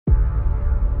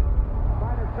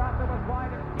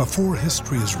Before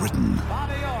history is written,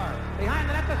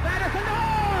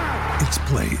 it's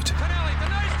played.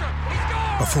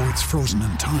 Before it's frozen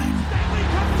in time,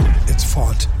 it's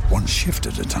fought one shift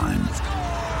at a time.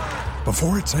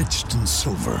 Before it's etched in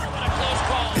silver,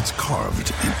 it's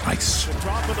carved in ice.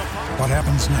 What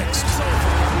happens next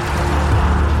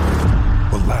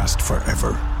will last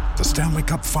forever. The Stanley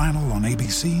Cup Final on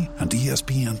ABC and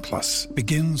ESPN Plus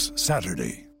begins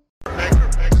Saturday.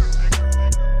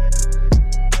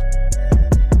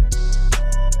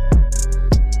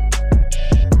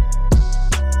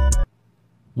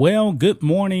 Well, good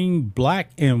morning,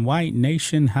 Black and White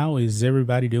Nation. How is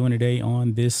everybody doing today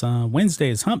on this Wednesday?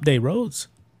 It's Hump Day, Rhodes.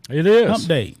 It is. Hump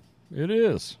Day. It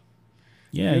is.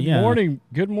 Yeah, Good morning.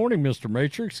 Good morning, Mr.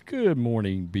 Matrix. Good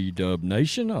morning, B-Dub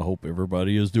Nation. I hope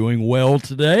everybody is doing well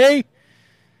today.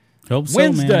 Hope so,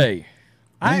 Wednesday.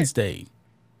 Man. Wednesday.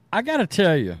 I got to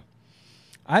tell you,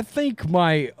 I think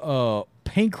my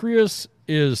pancreas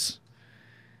is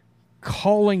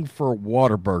calling for a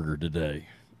Whataburger today.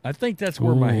 I think that's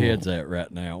where my head's at right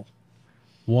now.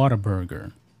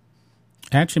 Whataburger.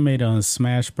 I actually made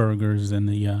smash burgers in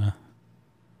the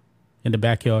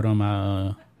backyard on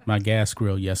my gas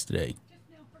grill yesterday.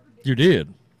 You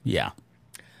did? Yeah.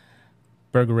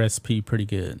 Burger recipe pretty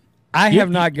good. I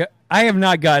have not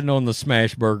gotten on the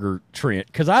smash burger trend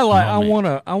because I want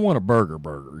a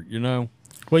burger, you know.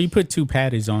 Well, you put two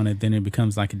patties on it, then it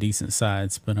becomes like a decent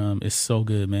size. But it's so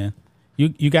good, man.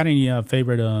 You got any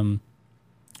favorite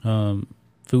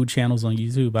food channels on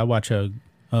YouTube? I watch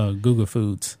Google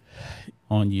Foods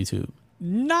on YouTube.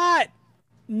 Not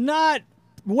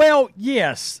well,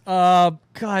 yes.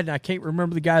 God, I can't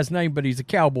remember the guy's name, but he's a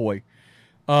cowboy.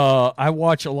 I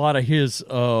watch a lot of his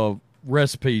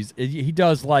recipes. He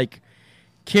does like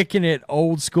kicking it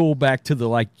old school back to the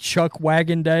like chuck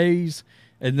wagon days,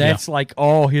 and that's like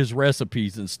all his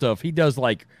recipes and stuff. He does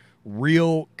like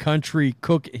real country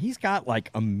cooking. He's got like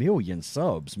 1 million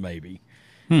subs, maybe.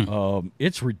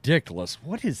 It's ridiculous.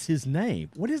 What is his name?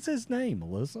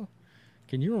 Melissa?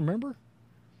 Can you remember?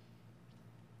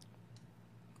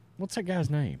 What's that guy's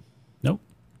name? Nope.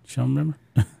 You don't remember?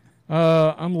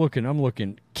 I'm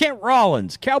looking. Kent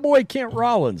Rollins. Cowboy Kent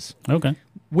Rollins. Okay.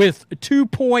 With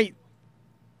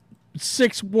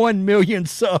 2.61 million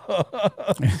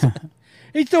subs.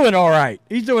 He's doing all right.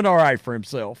 He's doing all right for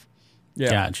himself.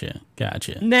 Yeah.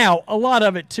 Gotcha. Now, a lot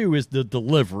of it, too, is the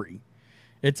delivery.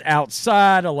 It's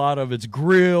outside. A lot of it's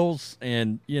grills,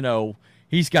 and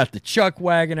he's got the chuck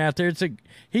wagon out there. It's a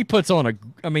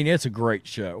great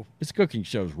show. His cooking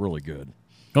show is really good.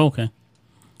 Okay.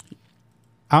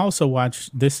 I also watch.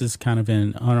 This is kind of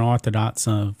an unorthodox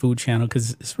food channel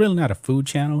because it's really not a food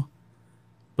channel.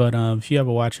 But if you ever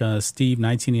watch Steve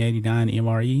 1989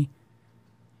 MRE,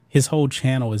 his whole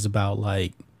channel is about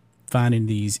like finding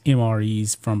these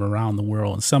MREs from around the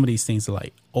world, and some of these things are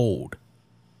like old.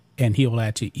 And he will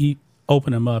actually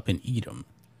open them up and eat them.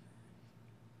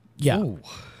 Yeah.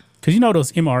 Because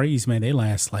those MREs, man, they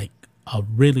last like a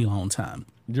really long time.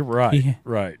 You're right.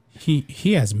 Right.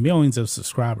 He has millions of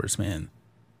subscribers, man.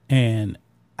 And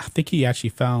I think he actually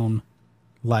found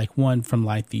like one from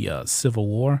like the Civil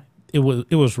War. It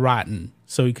was rotten,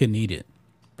 so he couldn't eat it.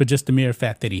 But just the mere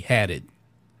fact that he had it.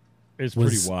 It's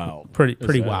pretty wild.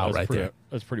 Pretty wild right there.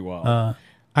 That's pretty wild.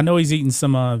 I know he's eating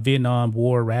some Vietnam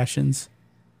War rations.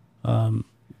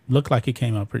 Looked like it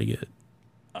came out pretty good.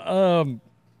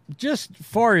 Just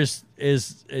far as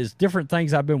different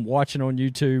things I've been watching on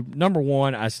YouTube. Number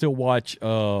one, I still watch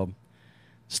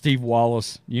Steve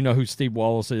Wallace. You know who Steve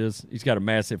Wallace is? He's got a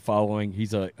massive following.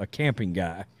 He's a camping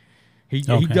guy. He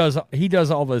does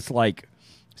all this like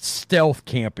stealth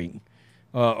camping,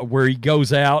 where he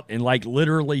goes out and like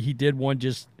literally he did one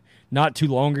just not too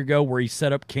long ago where he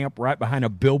set up camp right behind a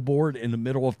billboard in the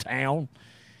middle of town.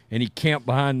 And he camped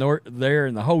behind there,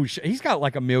 and the whole he's got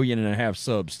like 1.5 million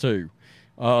subs too.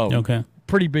 Okay,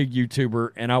 pretty big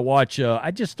YouTuber. And I watch.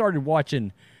 I just started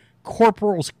watching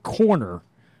Corporal's Corner,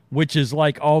 which is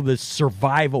like all this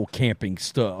survival camping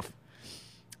stuff.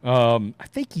 I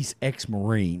think he's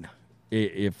ex-Marine,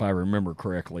 if I remember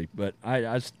correctly. But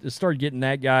I started getting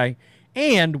that guy,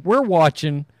 and we're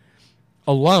watching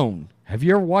Alone. Have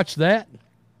you ever watched that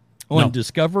on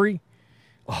Discovery?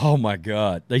 Oh, my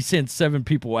God. They send 7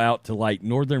 people out to, like,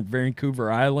 northern Vancouver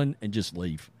Island and just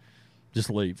leave. Just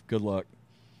leave. Good luck.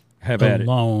 Have at it.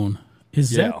 Alone.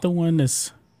 Is that the one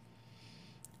that's...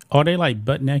 Are they, like,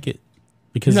 butt naked?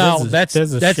 Because that's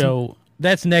a show...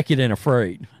 That's Naked and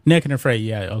Afraid. Naked and Afraid,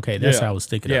 yeah. Okay, that's how I was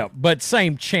thinking of. Yeah, but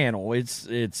same channel.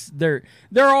 They're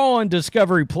all on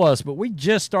Discovery Plus, but we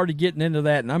just started getting into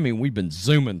that, and, I mean, we've been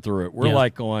zooming through it. We're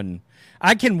like on...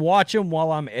 I can watch them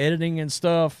while I'm editing and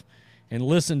stuff, and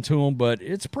listen to them, but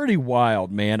it's pretty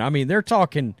wild, man. I mean, they're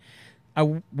talking.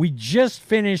 We just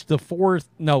finished the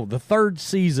third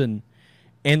season,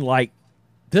 and like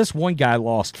this one guy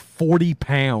lost 40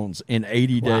 pounds in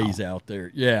 80 days out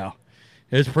there. Yeah,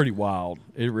 it's pretty wild.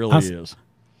 It really is.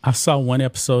 I saw one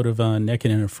episode of Naked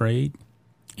and Afraid,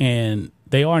 and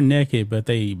they are naked, but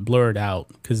they blurred out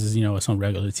because it's on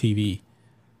regular TV.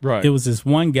 Right. It was this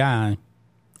one guy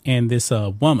and this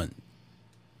woman,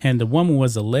 and the woman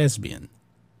was a lesbian,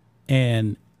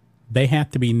 and they have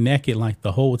to be naked like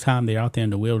the whole time they're out there in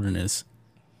the wilderness,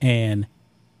 and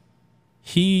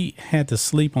he had to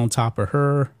sleep on top of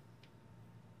her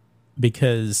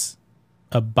because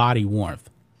of body warmth.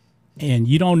 And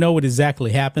you don't know what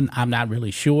exactly happened. I'm not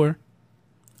really sure.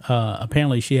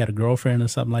 Apparently she had a girlfriend or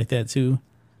something like that too.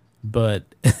 But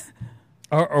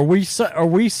are we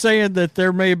saying that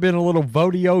there may have been a little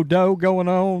vodio-do going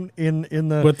on in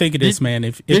the? Well, think of this, man.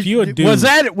 If you're a dude, was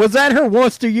that her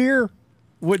once a year?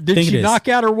 Did she knock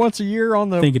out her once a year on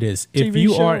the? Think of this. TV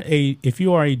show? If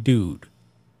you are a dude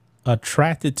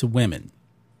attracted to women,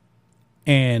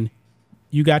 and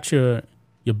you got your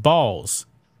balls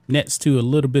next to a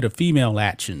little bit of female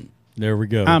action, there we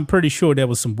go. I'm pretty sure there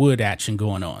was some wood action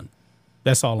going on.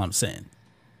 That's all I'm saying.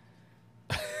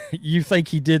 You think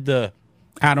he did the?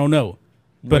 I don't know,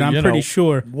 but I'm pretty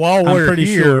sure. While we're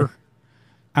here,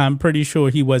 I'm pretty sure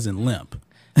he wasn't limp.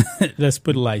 Let's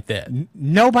put it like that.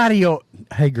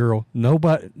 Hey girl,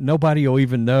 nobody will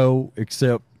even know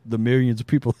except the millions of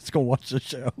people that's gonna watch the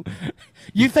show.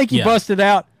 You think he busted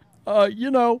out?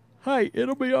 Hey,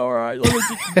 it'll be all right.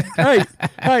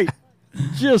 Hey,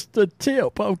 just a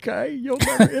tip, okay?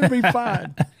 It'll be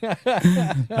fine. Man,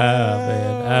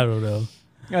 I don't know.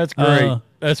 That's great.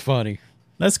 That's funny.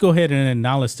 Let's go ahead and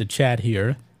acknowledge the chat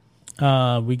here.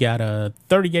 We got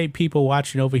 38 people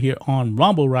watching over here on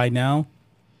Rumble right now.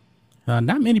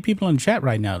 Not many people in the chat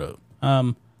right now, though.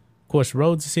 Of course,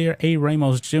 Rhodes is here. A.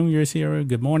 Ramos Jr. is here.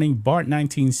 Good morning.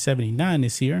 Bart1979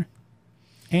 is here.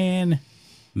 And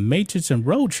Matrix and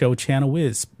Roadshow channel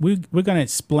is. We're going to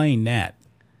explain that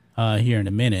here in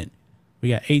a minute. We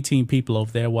got 18 people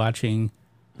over there watching.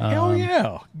 Hell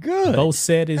yeah. Good. Both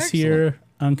Said is here.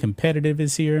 Uncompetitive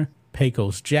is here.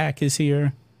 Pecos Jack is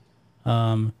here.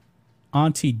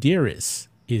 Auntie Dearest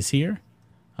is here.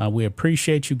 We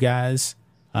appreciate you guys.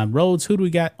 Rhodes, who do we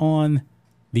got on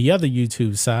the other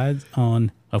YouTube side?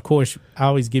 Of course, I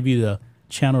always give you the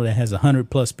channel that has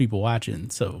 100+ people watching.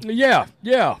 So yeah.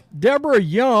 Deborah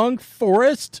Young,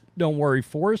 Forrest. Don't worry,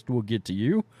 Forrest. We'll get to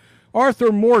you.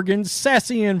 Arthur Morgan,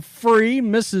 Sassy and Free,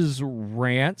 Mrs.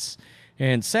 Rants.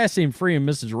 And Sassy and Free and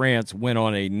Mrs. Rants went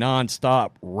on a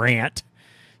nonstop rant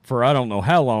for I don't know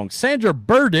how long. Sandra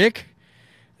Burdick,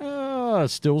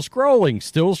 still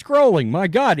scrolling. My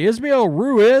God, Ismael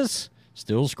Ruiz,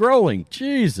 still scrolling.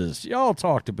 Jesus, y'all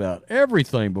talked about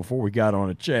everything before we got on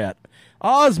a chat.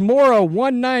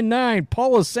 Osmora199,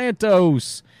 Paula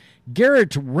Santos,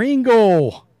 Garrett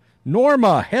Ringle,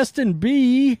 Norma, Heston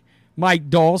B., Mike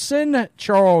Dawson,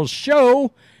 Charles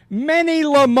Show, Manny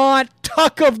Lamont,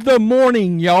 Tuck of the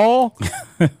Morning, y'all.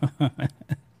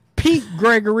 Pete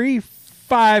Gregory,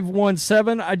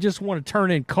 517. I just want to turn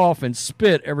and cough and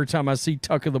spit every time I see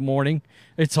Tuck of the Morning.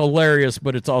 It's hilarious,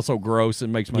 but it's also gross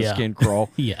and makes my skin crawl.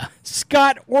 Yeah.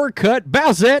 Scott Orcutt,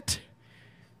 Bowsette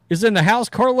is in the house.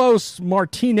 Carlos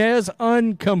Martinez,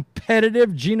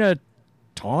 Uncompetitive. Gina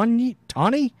Tawny,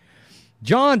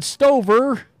 John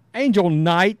Stover, Angel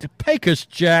Knight, Pecos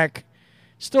Jack,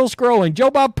 still scrolling.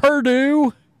 Joe Bob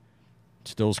Purdue,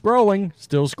 still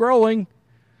scrolling.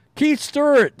 Keith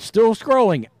Stewart, still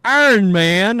scrolling. Iron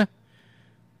Man,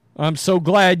 I'm so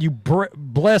glad you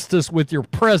blessed us with your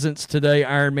presence today,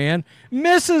 Iron Man.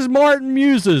 Mrs. Martin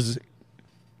Muses,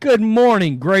 good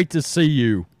morning. Great to see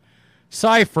you.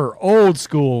 Cypher, old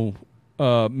school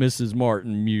Mrs.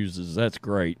 Martin Muses. That's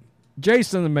great.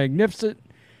 Jason the Magnificent,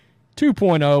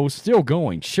 2.0, still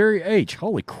going. Sherry H,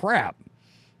 holy crap.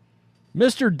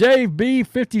 Mr. Dave B,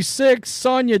 56,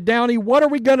 Sonia Downey, what are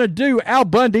we going to do? Al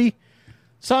Bundy,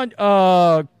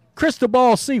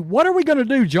 Cristobal C, what are we going to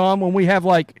do, John, when we have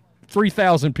like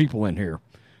 3,000 people in here?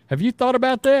 Have you thought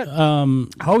about that?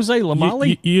 Jose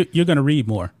Lamali? You're going to read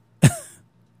more.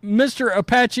 Mr.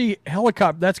 Apache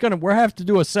Helicopter, we'll have to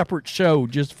do a separate show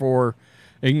just for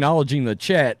acknowledging the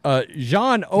chat.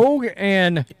 Jan O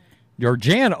and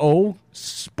Jan O,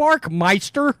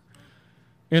 Sparkmeister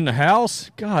in the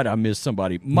house. God, I missed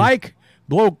somebody. Mike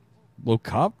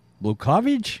Blokovich.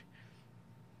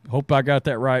 Hope I got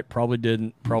that right. Probably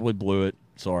didn't. Probably blew it.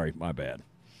 Sorry, my bad.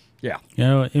 Yeah.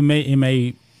 It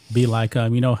may be like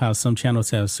how some channels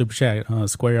have super chat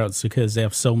square outs because they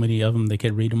have so many of them they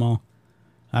can't read them all.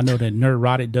 I know that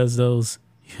Nerdrotic does those.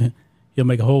 He'll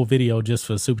make a whole video just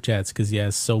for super chats because he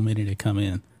has so many that come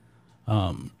in.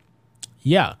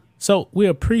 Yeah. So we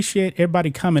appreciate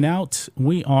everybody coming out.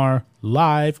 We are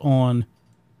live on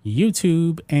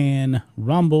YouTube and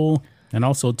Rumble and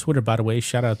also Twitter, by the way.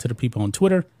 Shout out to the people on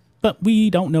Twitter. But we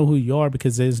don't know who you are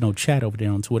because there's no chat over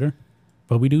there on Twitter.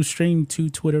 But we do stream to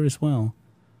Twitter as well.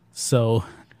 So,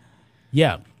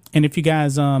 yeah. And if you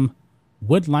guys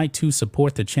would like to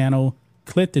support the channel,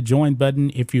 click the join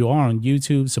button. If you are on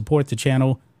YouTube, support the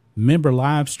channel. Member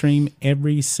live stream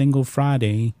every single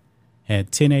Friday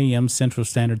at 10 a.m. Central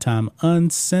Standard Time,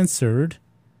 uncensored.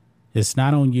 It's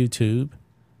not on YouTube.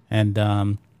 And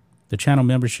the channel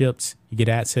memberships, you get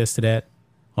access to that.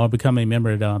 Or become a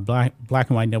member at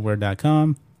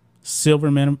blackandwhitenetwork.com.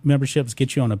 Silver memberships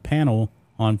get you on a panel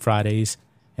on Fridays.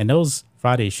 And those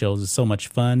Friday shows are so much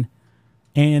fun.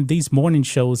 And these morning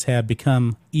shows have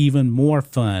become even more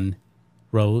fun,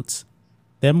 Rhodes.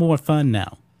 They're more fun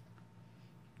now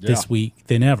this week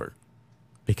than ever.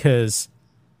 Because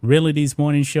really these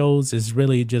morning shows is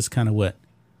really just kind of what?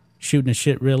 Shooting the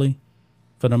shit, really,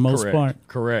 for the most part.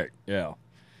 Correct, yeah.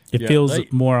 It feels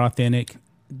more authentic.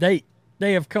 They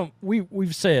have come.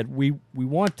 We've said we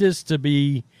want this to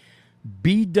be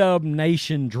B-Dub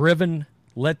Nation driven.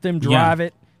 Let them drive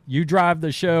it. You drive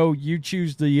the show. You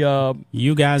choose the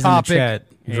you guys topic,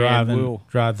 in the chat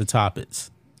drive the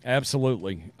topics.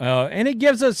 Absolutely. And it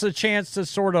gives us a chance to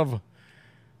sort of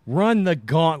run the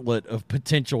gauntlet of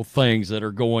potential things that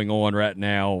are going on right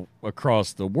now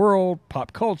across the world,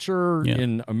 pop culture,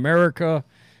 in America.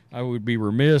 I would be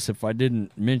remiss if I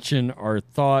didn't mention our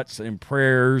thoughts and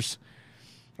prayers,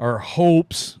 our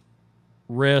hopes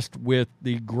rest with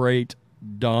the great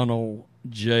Donald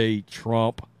J.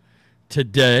 Trump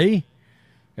today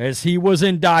as he was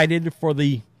indicted for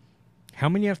the how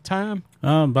many time?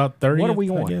 About 30. What are we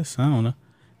on? I guess. I don't know.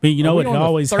 But you know what? It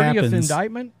always happens.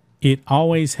 Indictment? It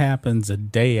always happens a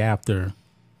day after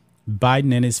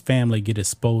Biden and his family get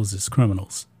exposed as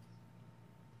criminals.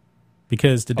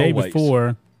 Because the day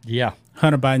before,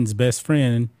 Hunter Biden's best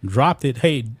friend dropped it.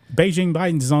 Hey, Beijing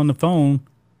Biden's on the phone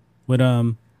with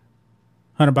Hunter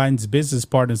Biden's business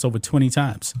partners over 20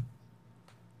 times.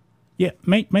 Yeah,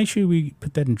 make sure we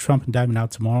put that in Trump indictment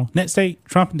out tomorrow. Next day,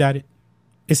 Trump indicted.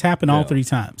 It's happened all 3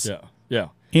 times. Yeah.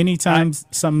 Anytime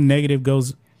something negative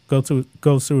goes through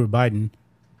with Biden,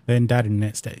 they indicted the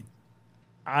next day.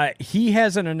 He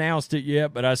hasn't announced it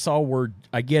yet, but I saw where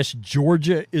I guess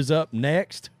Georgia is up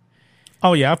next.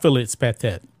 Oh yeah, I feel it's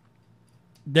Bethet.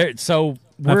 So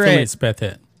it's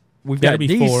Bethet. We've got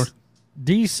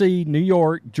D.C., New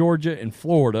York, Georgia, and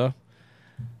Florida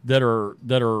that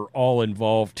are all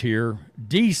involved here.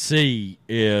 D.C.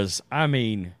 is, I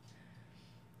mean,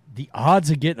 the odds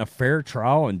of getting a fair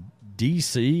trial in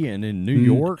D.C. and in New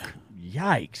York,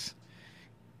 yikes.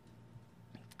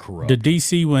 Corrupt. The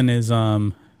D.C. one is,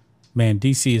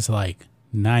 D.C. is like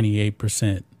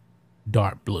 98%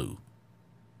 dark blue.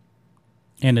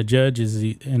 And the judge is,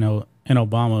 an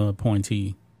Obama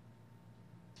appointee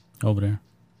over there.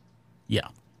 Yeah.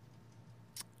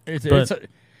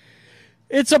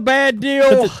 It's a bad deal.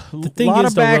 A lot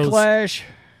of backlash.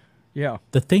 Yeah.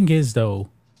 The thing is, though,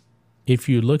 if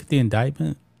you look at the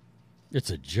indictment, it's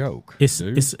a joke. It's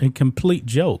a complete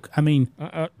joke. I mean,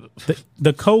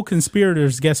 the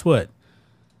co-conspirators, guess what?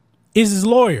 Is his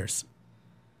lawyers.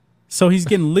 So he's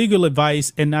getting legal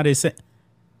advice and not his.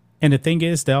 And the thing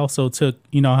is, they also took,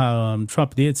 how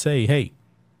Trump did say, hey,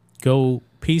 go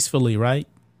peacefully, right?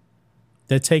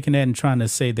 They're taking that and trying to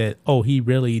say that, he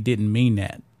really didn't mean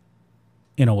that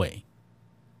in a way.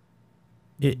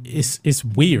 It's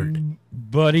weird.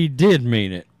 But he did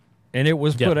mean it. And it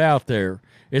was put out there.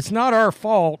 It's not our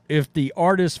fault if the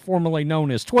artist formerly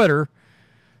known as Twitter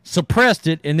suppressed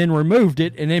it and then removed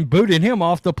it and then booted him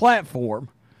off the platform.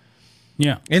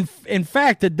 Yeah. In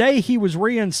fact, the day he was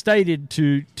reinstated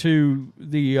to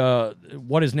the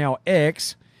what is now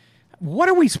X, what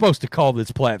are we supposed to call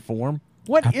this platform?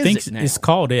 What is it now? It's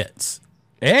called X.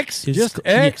 X? Just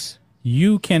X?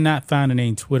 You cannot find the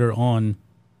name Twitter on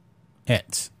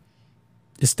X.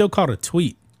 It's still called a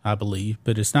tweet, I believe,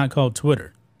 but it's not called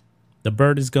Twitter. The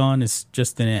bird is gone. It's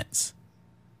just an X.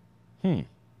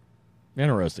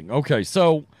 Interesting. Okay,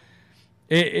 so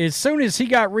as soon as he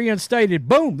got reinstated,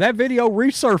 boom, that video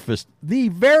resurfaced. The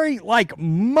very,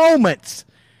 moments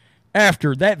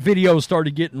after that video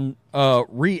started getting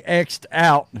re-X'd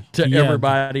out to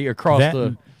everybody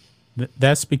across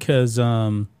That's because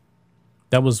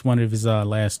that was one of his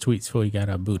last tweets before he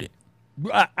got booted.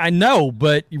 I know,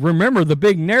 but remember the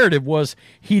big narrative was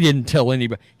he didn't tell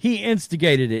anybody. He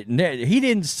instigated it. He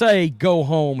didn't say go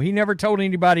home. He never told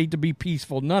anybody to be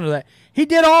peaceful. None of that. He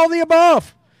did all the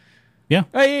above. Yeah.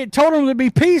 He told them to be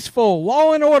peaceful,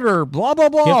 law and order, blah, blah,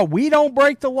 blah. Yep. We don't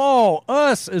break the law.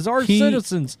 Us as our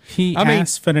citizens. He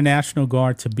asked for the National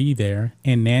Guard to be there,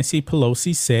 and Nancy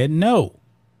Pelosi said no.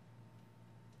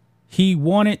 He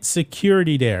wanted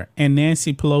security there, and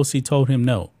Nancy Pelosi told him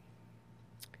no.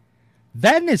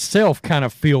 That in itself kind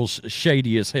of feels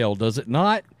shady as hell, does it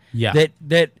not? Yeah.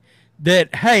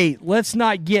 That hey, let's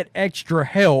not get extra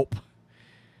help.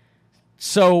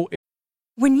 So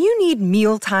When you need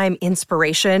mealtime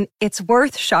inspiration, it's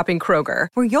worth shopping Kroger,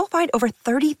 where you'll find over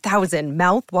 30,000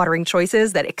 mouth-watering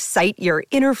choices that excite your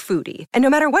inner foodie. And no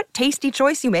matter what tasty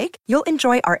choice you make, you'll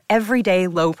enjoy our everyday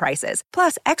low prices,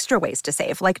 plus extra ways to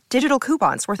save, like digital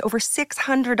coupons worth over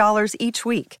 $600 each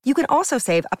week. You can also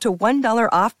save up to $1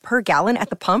 off per gallon at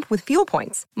the pump with fuel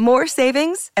points. More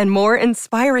savings and more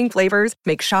inspiring flavors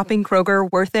make shopping Kroger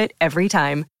worth it every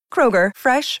time. Kroger,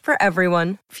 fresh for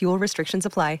everyone. Fuel restrictions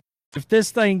apply. if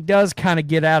this thing does kind of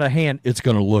get out of hand, it's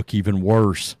going to look even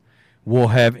worse. We'll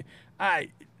have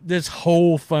this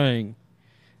whole thing.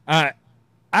 I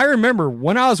remember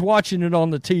when I was watching it on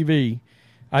the TV,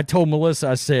 I told Melissa,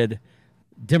 I said,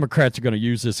 Democrats are going to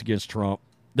use this against Trump.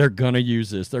 They're going to use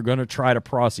this. They're going to try to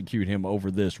prosecute him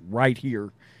over this right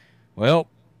here. Well,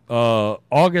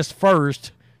 August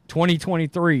 1st,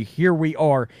 2023, here we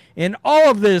are. And all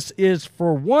of this is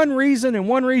for one reason and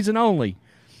one reason only.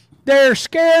 They're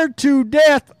scared to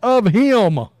death of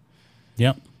him.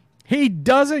 Yep. He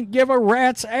doesn't give a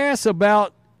rat's ass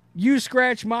about you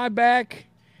scratch my back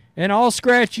and I'll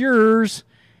scratch yours.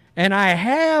 And I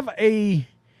have a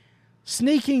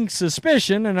sneaking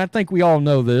suspicion, and I think we all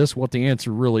know this, what the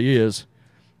answer really is,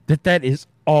 that is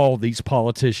all these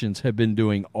politicians have been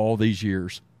doing all these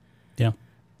years. Yeah.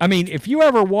 I mean, if you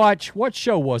ever watch, what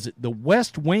show was it? The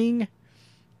West Wing?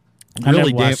 I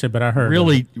never watched it, but I heard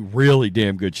really, really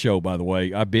damn good show, by the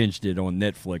way. I binged it on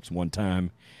Netflix one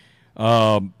time.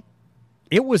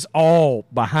 It was all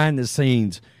behind the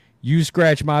scenes. You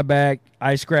scratch my back,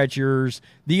 I scratch yours.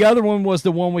 The other one was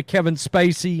the one with Kevin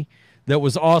Spacey that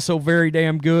was also very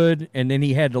damn good, and then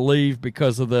he had to leave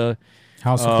because of the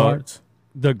House of Cards.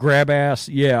 The grab ass,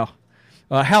 yeah.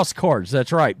 House Cards,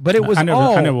 that's right. But it was I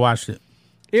never watched it.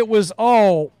 It was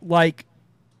all like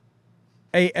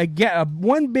a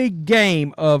one big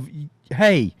game of,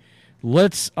 hey,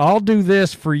 I'll do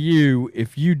this for you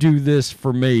if you do this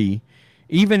for me.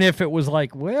 Even if it was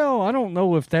like, well, I don't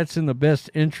know if that's in the best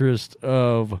interest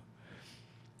of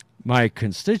my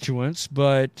constituents,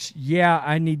 but yeah,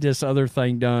 I need this other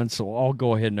thing done, so I'll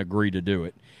go ahead and agree to do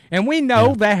it. And we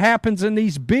know that happens in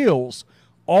these bills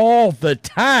all the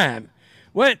time.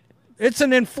 It's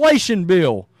an inflation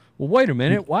bill. Well, wait a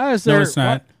minute. Why is there? No, it's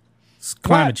not. It's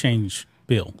climate change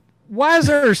bill. Why is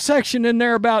there a section in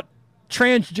there about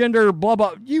transgender blah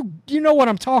blah? You know what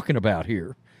I'm talking about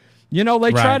here. You know,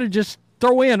 they try to just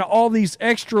throw in all these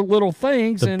extra little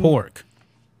things. The pork.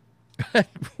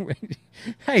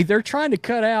 Hey, they're trying to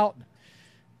cut out.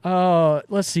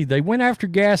 Let's see. They went after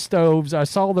gas stoves. I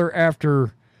saw they're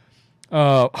after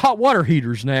hot water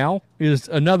heaters now is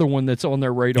another one that's on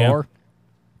their radar.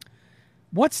 Yeah.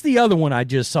 What's the other one I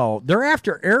just saw? They're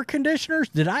after air conditioners.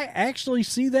 Did I actually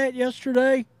see that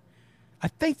yesterday? I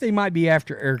think they might be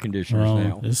after air conditioners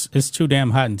now. It's too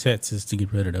damn hot in Texas to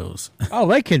get rid of those. Oh,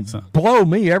 they can blow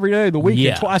me every day of the week and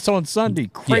Yeah. twice on Sunday.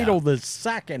 Cradle the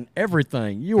sack and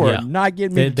everything. You are not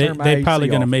getting me to turn my They're AC probably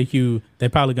going to off. make you. They're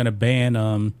probably going to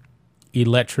ban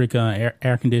electric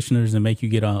air conditioners and make you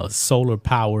get solar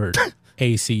powered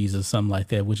ACs or something like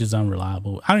that, which is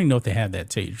unreliable. I don't even know if they have that.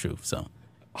 To tell you the truth, so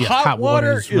yeah, hot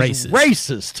water is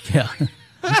racist. Yeah.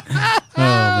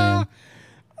 Oh man.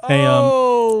 Hey,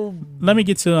 let me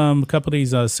get to a couple of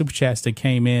these super chats that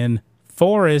came in.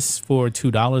 Forrest for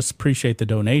 $2. Appreciate the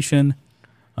donation.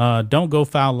 Don't go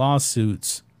file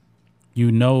lawsuits.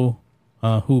 You know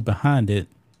who behind it.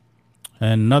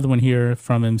 And another one here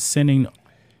from him sending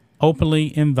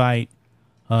openly invite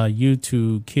you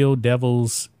to Kill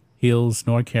Devil's Hills,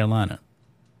 North Carolina.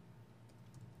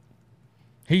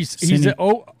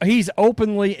 He's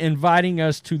openly inviting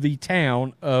us to the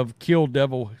town of Kill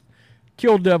Devil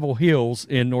Hills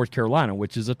in North Carolina,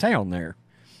 which is a town there.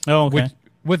 Oh, okay.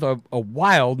 With a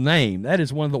wild name. That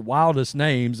is one of the wildest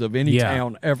names of any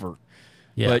town ever.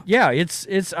 Yeah. But yeah,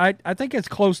 I think it's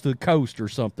close to the coast or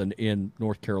something in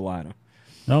North Carolina.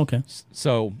 Okay.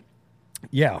 So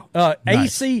yeah.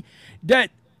 Nice. AC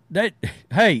that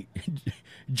hey,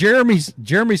 Jeremy's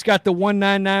got the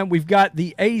 199. We've got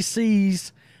the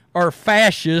ACs are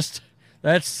fascist.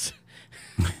 That's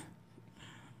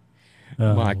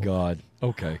My God.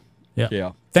 Okay.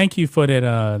 Yeah. Thank you for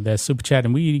that super chat,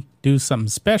 and we do something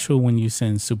special when you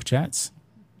send super chats.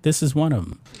 This is one of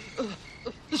them.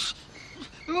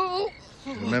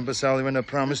 Remember, Sally, when I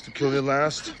promised to kill you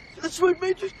last? That's right,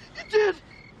 Major. You did.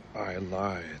 I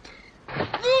lied.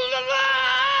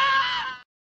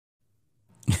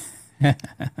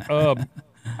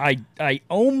 I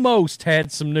almost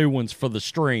had some new ones for the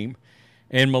stream,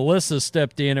 and Melissa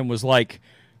stepped in and was like,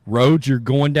 Rhodes, you're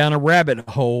going down a rabbit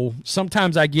hole.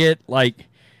 Sometimes I get like,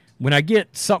 when I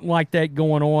get something like that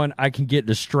going on, I can get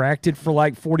distracted for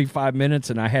like 45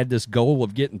 minutes, and I had this goal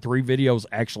of getting 3 videos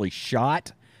actually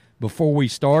shot before we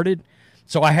started.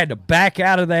 So I had to back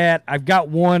out of that. I've got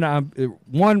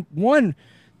one.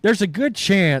 There's a good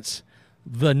chance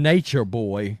the Nature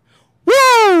Boy,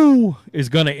 woo, is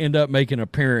going to end up making an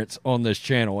appearance on this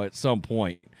channel at some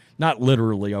point. Not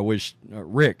literally. I wish,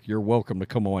 Rick, you're welcome to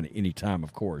come on anytime,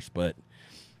 of course, but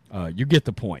you get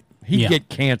the point. He'd get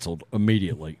canceled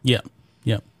immediately. Yeah.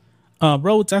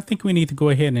 Rhodes, I think we need to go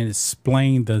ahead and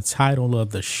explain the title of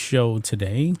the show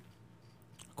today.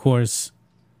 Of course,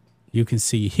 you can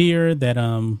see here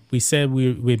that we said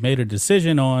we made a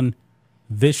decision on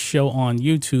this show on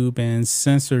YouTube, and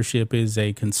censorship is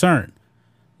a concern.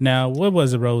 Now, what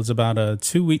was it, Rhodes? About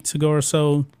 2 weeks ago or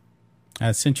so,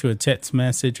 I sent you a text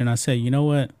message, and I said, you know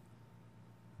what?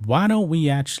 Why don't we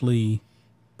actually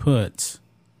put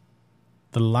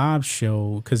the live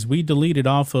show, because we deleted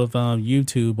off of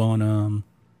YouTube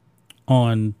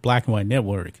on Black and White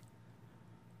Network.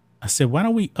 I said, why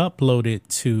don't we upload it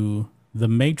to the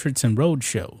Matrix and Road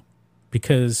Show,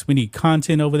 because we need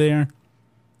content over there,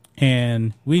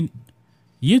 and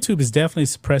YouTube has definitely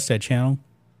suppressed that channel,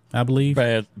 I believe.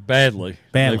 Badly.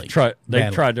 They've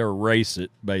tried to erase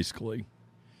it, basically.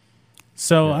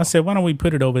 So I said, why don't we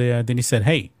put it over there? Then he said,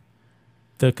 hey,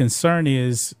 the concern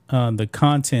is the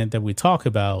content that we talk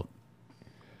about,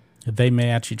 they may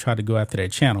actually try to go after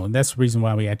that channel, and that's the reason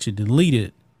why we actually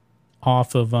deleted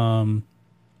off of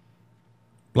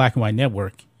Black and White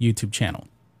Network YouTube channel.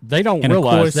 They don't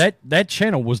realize that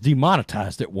channel was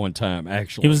demonetized at one time,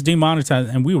 actually. It was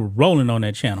demonetized, and we were rolling on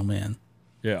that channel, man.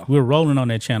 Yeah. We were rolling on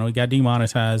that channel. It got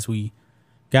demonetized. We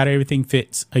got everything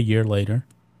fixed a year later,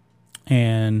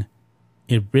 and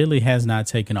it really has not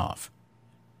taken off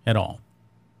at all.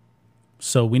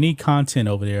 So we need content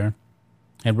over there.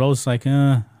 And Rose was like,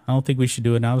 I don't think we should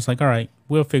do it. And I was like, all right,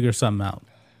 we'll figure something out.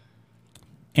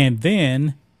 And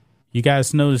then you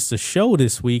guys notice the show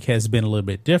this week has been a little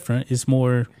bit different. It's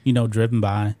more, driven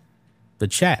by the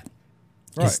chat.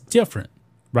 Right. It's different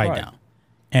right now.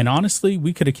 And honestly,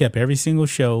 we could have kept every single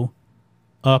show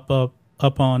up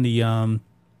on the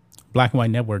Black and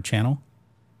White Network channel.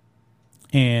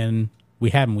 And we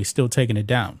haven't. We still taking it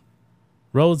down.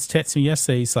 Rhodes texted me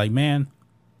yesterday. He's like, man,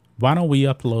 why don't we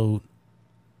upload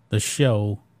the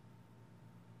show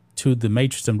to the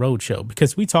Matrix and Road Show?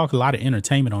 Because we talk a lot of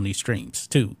entertainment on these streams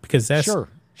too, because that's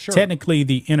technically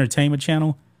the entertainment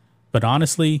channel, but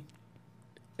honestly,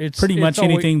 it's pretty much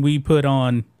anything we put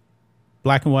on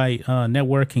Black and White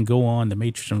Network can go on the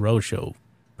Matrix and Road Show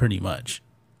pretty much.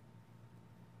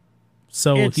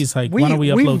 So he's like, why don't we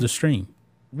upload the stream?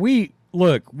 We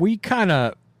kind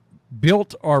of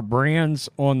built our brands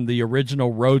on the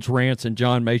original Rhodes Rants and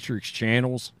John Matrix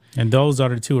channels, and those are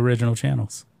the 2 original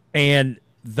channels. And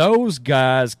those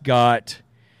guys got,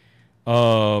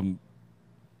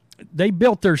 they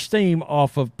built their steam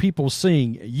off of people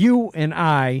seeing you and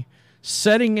I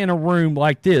sitting in a room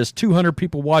like this, 200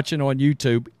 people watching on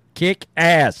YouTube, kick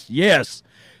ass. Yes,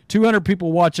 200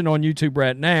 people watching on YouTube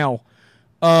right now.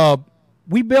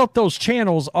 We built those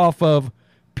channels off of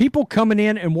people coming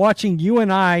in and watching you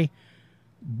and I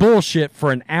bullshit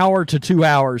for an hour to 2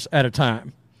 hours at a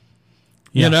time.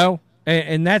 Yeah.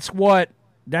 And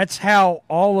that's how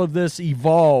all of this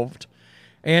evolved.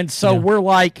 And so we're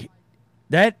like,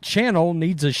 that channel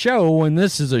needs a show, and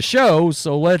this is a show,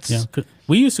 so let's... Yeah.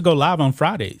 We used to go live on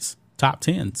Fridays, top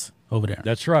 10s over there.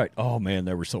 That's right. Oh, man,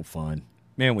 they were so fun.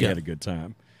 Man, we had a good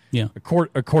time. Yeah.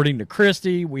 According to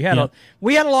Christy, we had a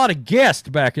lot of guests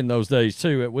back in those days,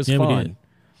 too. It was fun.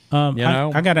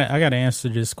 I gotta answer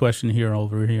this question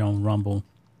over here on Rumble.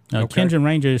 Kendra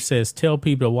Ranger says, tell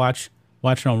people to watch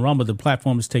it on Rumble. The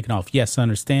platform is taking off. Yes, I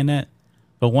understand that.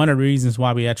 But one of the reasons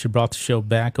why we actually brought the show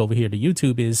back over here to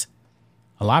YouTube is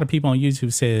a lot of people on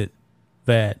YouTube said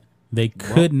that they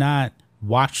could not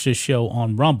watch the show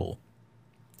on Rumble.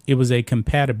 It was a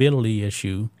compatibility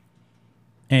issue.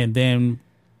 And then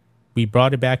we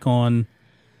brought it back on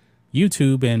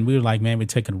YouTube, and we were like, man, we're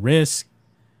taking a risk.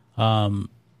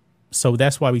 So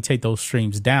that's why we take those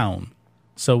streams down.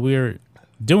 So we're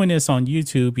doing this on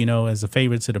YouTube, as a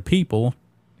favor to the people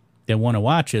that want to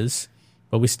watch us,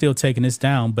 but we're still taking this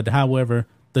down. But however,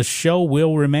 the show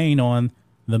will remain on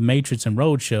the Matrix and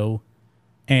Roadshow,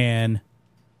 and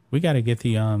we got to get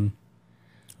the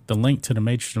link to the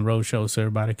Matrix and Roadshow so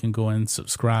everybody can go and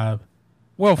subscribe.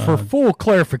 Well, for full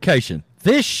clarification,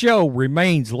 this show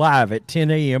remains live at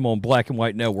 10 a.m. on Black and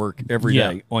White Network every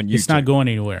day on YouTube. It's not going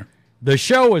anywhere. The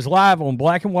show is live on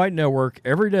Black and White Network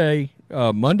every day,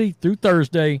 Monday through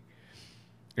Thursday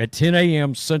at 10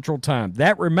 a.m. Central Time.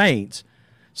 That remains.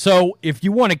 So if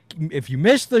you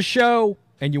missed the show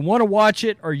and you want to watch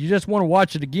it, or you just want to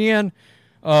watch it again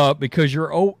because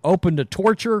you're open to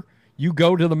torture, you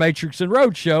go to the Matrix and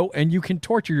Roadshow, and you can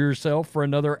torture yourself for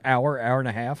another hour, hour and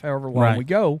a half, however long we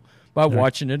go, by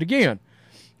watching it again.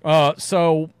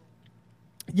 So,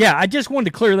 yeah, I just wanted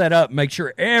to clear that up, make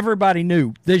sure everybody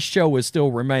knew this show is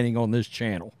still remaining on this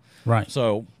channel. Right.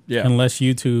 So, yeah. Unless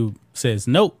YouTube says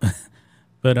nope.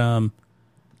 But,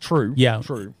 true. Yeah.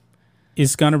 True.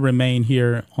 It's going to remain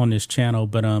here on this channel,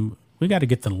 but we got to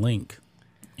get the link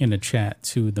in the chat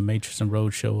to the Matrix and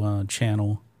Roadshow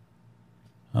channel.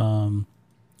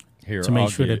 Here, to make I'll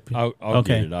sure get that I'll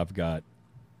get it. I've got.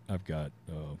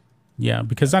 Yeah,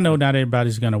 because I know not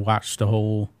everybody's gonna watch the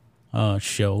whole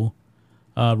show.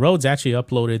 Rhodes actually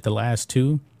uploaded the last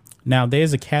two. Now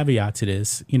there's a caveat to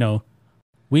this. You know,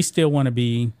 we still want to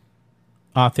be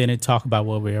authentic, talk about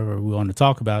whatever we want to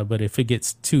talk about. But if it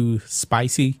gets too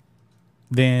spicy,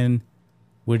 then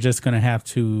we're just gonna have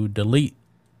to delete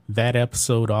that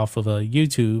episode off of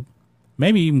YouTube.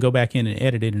 Maybe even go back in and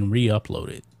edit it and re-upload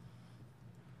it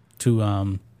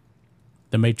to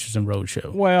the Matrix and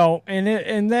Roadshow. Well,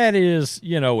 and that is,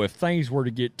 you know, if things were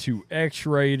to get too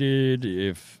X-rated,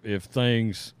 if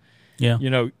things, yeah,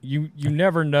 you know, you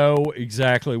never know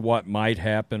exactly what might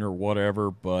happen or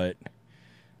whatever. But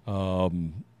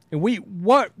and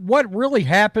what really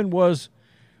happened was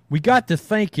we got to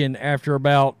thinking after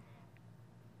about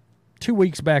 2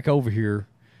 weeks back over here,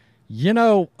 you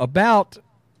know, about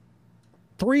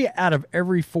 3 out of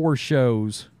every 4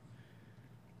 shows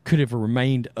could have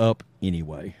remained up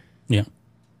anyway. Yeah.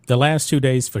 The last 2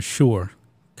 days for sure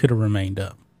could have remained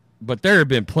up. But there have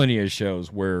been plenty of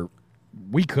shows where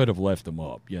we could have left them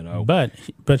up, you know.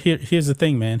 But here's the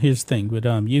thing, man. Here's the thing with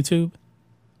YouTube.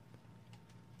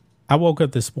 I woke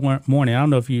up this morning. I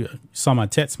don't know if you saw my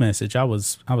text message. I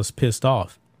was pissed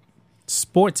off.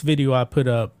 Sports video I put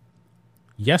up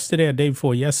yesterday or day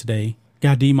before yesterday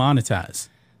got demonetized.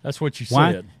 That's what you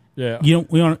Why? said. Yeah. You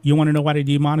want to know why they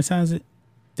demonetized it?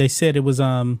 They said it was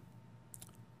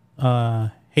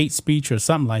hate speech or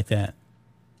something like that.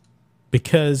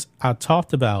 Because I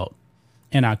talked about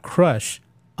and I crushed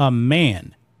a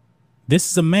man. This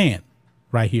is a man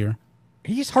right here.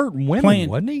 He's hurting women,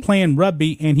 wasn't he? Playing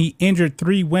rugby, and he injured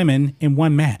 3 women in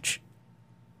one match.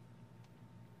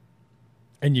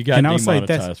 And you got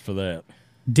demonetized for that.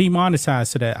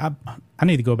 Demonetized for that. I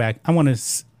need to go back. I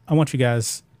want you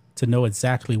guys to know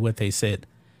exactly what they said.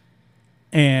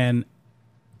 And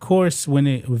of course, when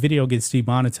a video gets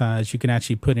demonetized, you can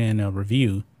actually put in a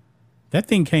review. That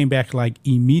thing came back like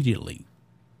immediately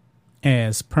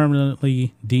as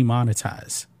permanently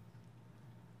demonetized.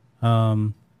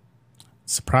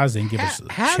 Surprised they didn't give us a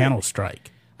channel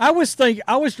strike. I was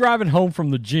driving home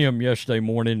from the gym yesterday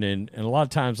morning, and a lot of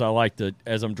times I like to,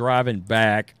 as I'm driving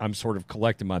back, I'm sort of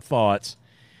collecting my thoughts,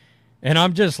 and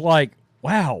I'm just like,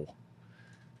 wow,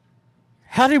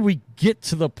 how did we get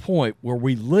to the point where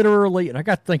we literally, and I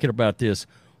got thinking about this,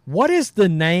 what is the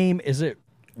name? Is it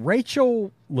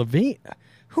Rachel Levine?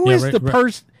 Who is the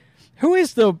person? Who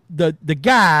is the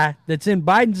guy that's in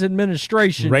Biden's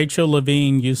administration? Rachel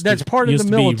Levine used to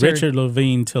be Richard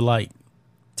Levine till like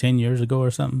 10 years ago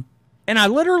or something. And I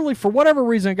literally, for whatever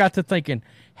reason, got to thinking,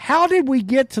 how did we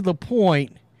get to the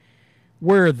point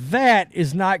where that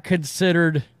is not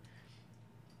considered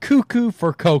cuckoo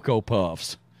for Cocoa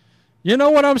Puffs? You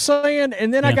know what I'm saying?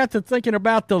 And then I got to thinking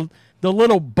about the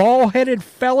little bald-headed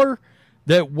feller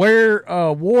that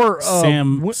wore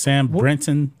Sam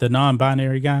Brenton, the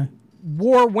non-binary guy.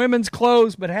 Wore women's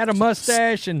clothes but had a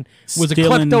mustache and was a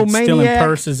kleptomaniac. Stealing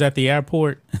purses at the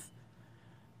airport.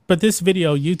 But this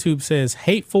video, YouTube says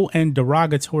hateful and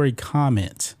derogatory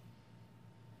comment.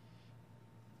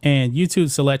 And YouTube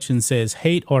selection says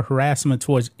hate or harassment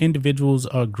towards individuals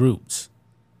or groups.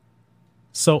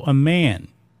 So a man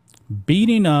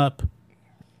beating up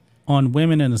on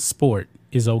women in a sport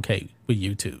is okay with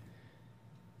YouTube.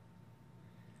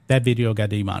 That video got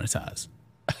demonetized.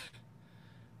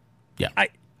 Yeah.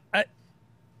 I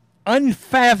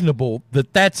unfathomable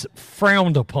that that's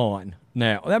frowned upon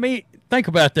now. I mean, think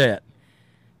about that.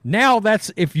 Now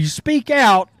that's, if you speak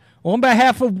out on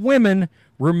behalf of women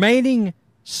remaining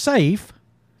safe,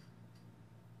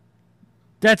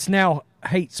 That's now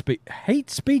hate speech. Hate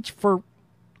speech for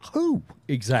who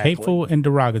exactly? Hateful and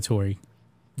derogatory.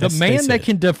 The man that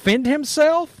can defend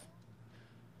himself?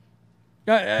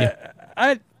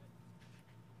 It's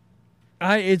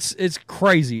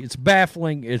crazy. It's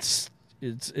baffling. It's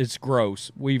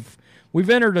gross. We've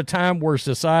entered a time where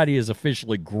society is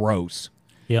officially gross.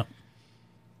 Yep.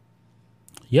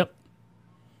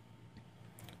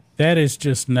 That is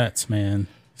just nuts, man.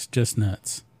 It's just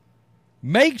nuts.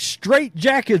 Make straight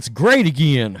jackets great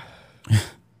again. We'll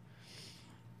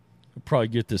probably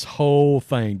get this whole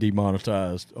thing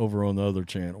demonetized over on the other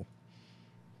channel.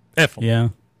 F 'em. Yeah.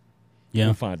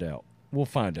 We'll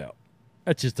find out.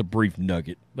 That's just a brief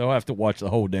nugget. They'll have to watch the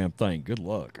whole damn thing. Good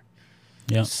luck.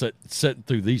 Yeah. Sitting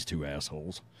through these two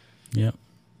assholes. Yep.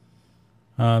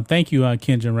 Thank you,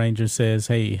 Kenjan Ranger says,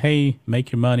 hey,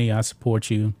 make your money. I support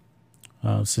you.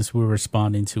 Since we're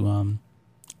responding to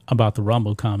about the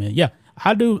Rumble comment. Yeah,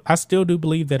 I do. I still do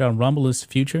believe that Rumble is the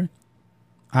future.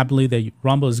 I believe that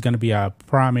Rumble is going to be our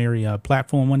primary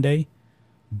platform one day,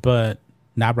 but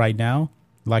not right now.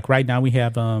 Like right now, we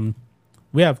have on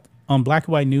Black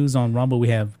and White News on Rumble, we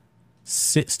have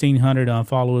 1,600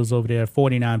 followers over there,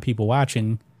 49 people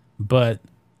watching. But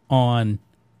on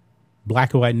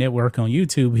Black and White Network on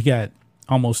YouTube, we got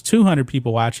almost 200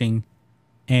 people watching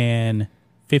and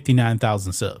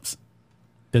 59,000 subs.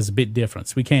 There's a big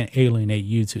difference. We can't alienate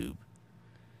YouTube.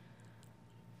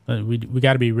 We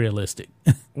got to be realistic.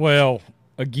 Well,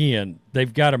 again,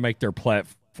 they've got to make their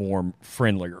platform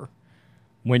friendlier.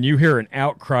 When you hear an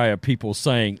outcry of people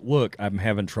saying, look, I'm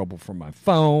having trouble from my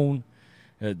phone,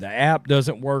 the app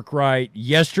doesn't work right.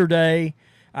 Yesterday,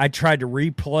 I tried to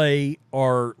replay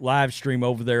our live stream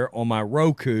over there on my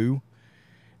Roku,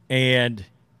 and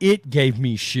it gave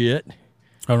me shit.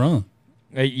 Oh, really?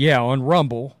 Yeah, on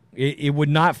Rumble. It would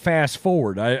not fast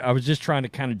forward. I was just trying to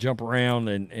kind of jump around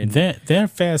and their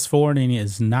fast forwarding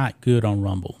is not good on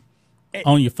Rumble.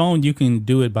 On your phone, you can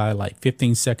do it by like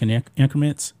 15-second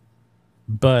increments,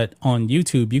 but on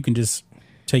YouTube, you can just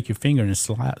take your finger and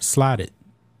slide it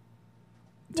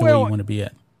to where you want to be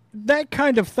at. That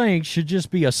kind of thing should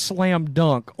just be a slam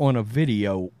dunk on a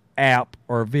video app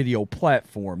or a video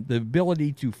platform. The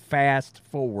ability to fast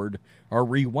forward or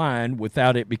rewind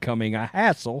without it becoming a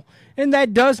hassle. And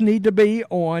that does need to be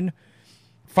on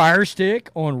Fire Stick,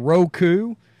 on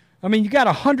Roku. I mean, you got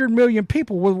 100 million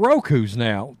people with Rokus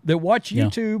now that watch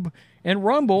YouTube and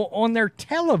Rumble on their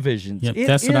televisions. Yep,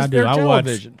 that's what I do.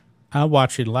 I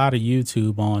watch a lot of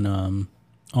YouTube on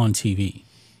TV.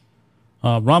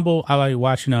 Rumble, I like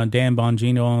watching Dan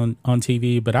Bongino on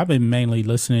TV, but I've been mainly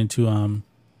listening to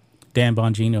Dan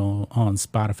Bongino on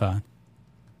Spotify.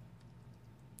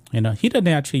 And he doesn't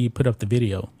actually put up the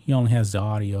video. He only has the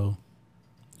audio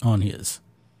on his,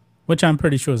 which I'm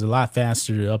pretty sure is a lot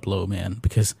faster to upload, man.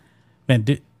 Because, man,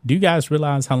 do you guys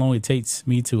realize how long it takes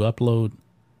me to upload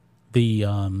the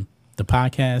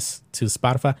podcast to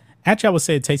Spotify? Actually, I would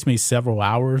say it takes me several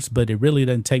hours, but it really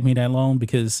doesn't take me that long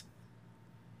because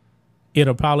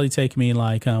it'll probably take me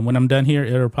like, when I'm done here,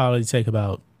 it'll probably take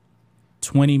about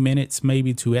 20 minutes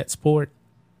maybe to export.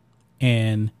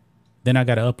 And then I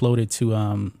got to upload it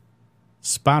to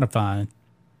Spotify,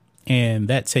 and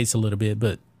that takes a little bit.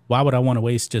 But why would I want to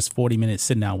waste just 40 minutes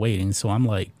sitting out waiting? So I'm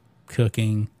like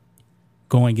cooking,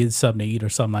 going get something to eat or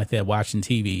something like that, watching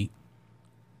TV,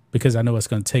 because I know it's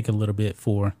going to take a little bit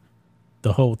for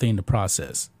the whole thing to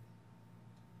process.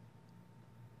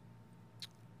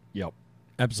 Yep,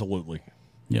 absolutely.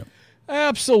 Yep,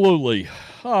 absolutely.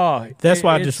 That's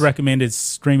why I just recommended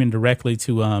streaming directly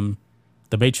to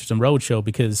the Matrix and Roadshow,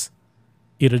 because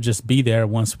it'll just be there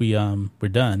once we're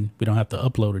done. We don't have to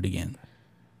upload it again.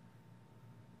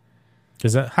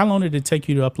 Because how long did it take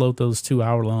you to upload those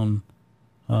 2-hour-long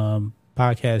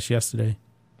podcasts yesterday?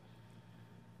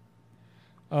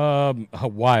 A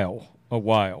while,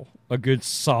 a good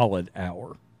solid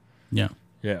hour. Yeah.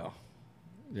 No,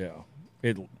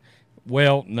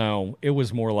 it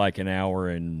was more like an hour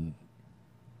and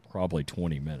probably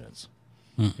 20 minutes.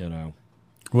 You know.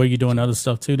 Were you doing other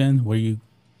stuff too then? Were you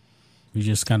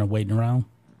just kind of waiting around?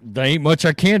 There ain't much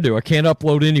I can do. I can't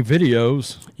upload any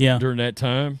videos during that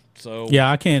time. So yeah,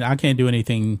 I can't do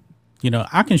anything. You know,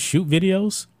 I can shoot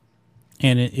videos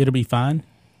and it'll be fine,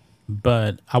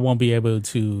 but I won't be able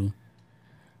to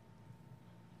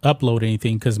upload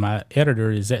anything because my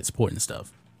editor is exporting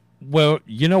stuff. Well,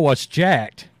 you know what's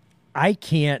jacked? I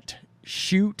can't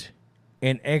shoot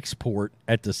and export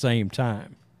at the same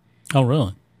time. Oh,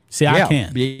 really? See, I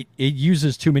can't. It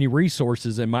uses too many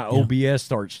resources, and my OBS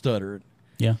starts stuttering.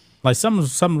 Yeah, like some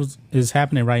is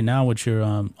happening right now with your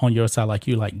on your side. Like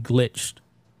you glitched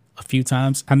a few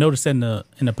times. I noticed that in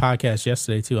the podcast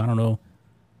yesterday too. I don't know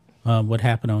what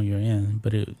happened on your end,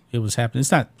 but it was happening.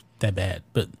 It's not that bad,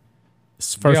 but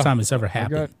it's the first time it's ever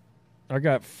happened. I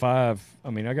got 5.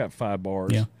 I got 5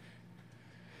 bars. Yeah.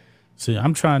 So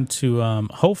I'm trying to.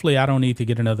 Hopefully, I don't need to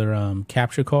get another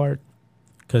capture card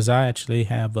because I actually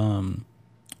have a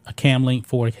Camlink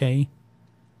 4K.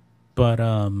 But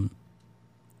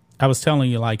I was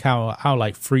telling you like how I'll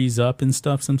like freeze up and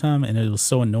stuff sometime, and it was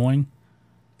so annoying.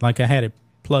 Like I had it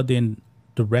plugged in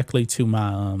directly to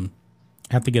my.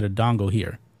 I have to get a dongle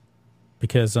here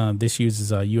because this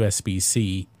uses a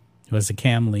USB-C, whereas the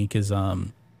Camlink is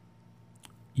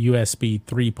USB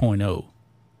 3.0.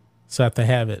 So I have to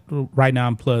have it. Right now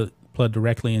I'm plugged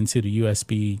directly into the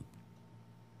USB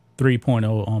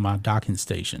 3.0 on my docking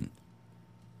station.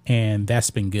 And that's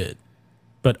been good.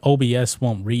 But OBS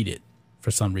won't read it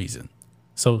for some reason.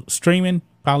 So streaming,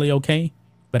 probably okay.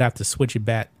 But I have to switch it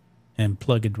back and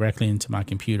plug it directly into my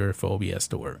computer for OBS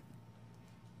to work.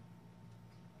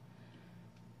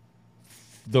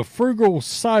 The Frugal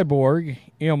Cyborg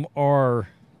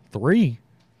MR3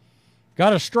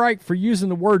 got a strike for using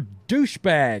the word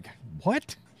douchebag.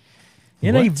 What?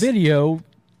 In a video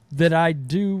that I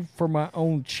do for my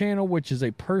own channel, which is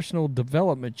a personal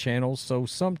development channel, so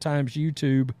sometimes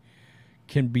YouTube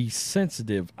can be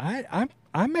sensitive. I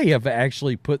may have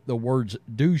actually put the words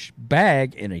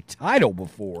douchebag in a title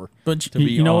before. But to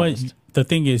be you know honest. what? The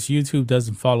thing is, YouTube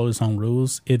doesn't follow its own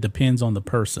rules. It depends on the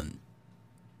person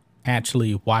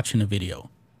actually watching the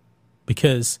video,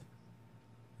 because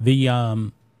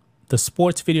the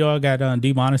sports video I got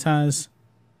demonetized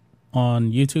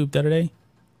on YouTube the other day.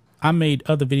 I made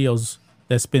other videos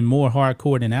that's been more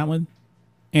hardcore than that one,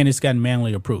 and it's gotten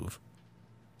manually approved.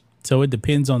 So it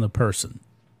depends on the person.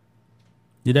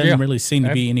 There doesn't really seem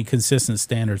to be any consistent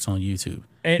standards on YouTube.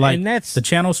 And that's the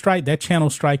channel strike. That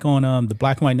channel strike on the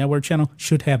Black and White Network channel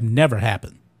should have never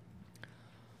happened.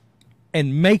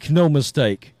 And make no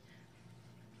mistake,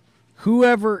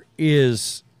 whoever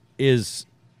is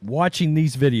watching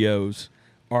these videos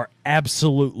are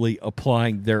absolutely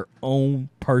applying their own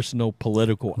personal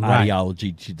political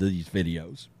ideology to these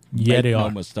videos. Yeah, Make they no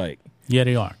are. mistake. Yeah,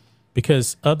 they are.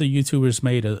 Because other YouTubers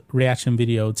made a reaction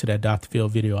video to that Dr. Phil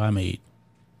video I made.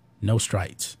 No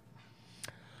strikes.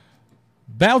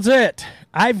 That's it.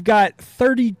 I've got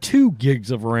 32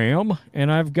 gigs of RAM,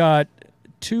 and I've got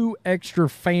 2 extra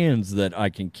fans that I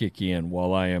can kick in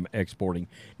while I am exporting.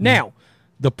 Now,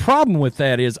 the problem with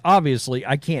that is, obviously,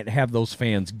 I can't have those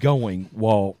fans going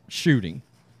while shooting.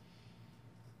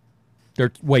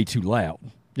 They're way too loud,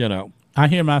 you know. I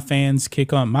hear my fans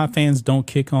kick on. My fans don't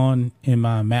kick on in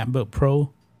my MacBook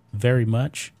Pro very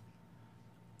much.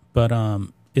 But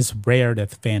it's rare that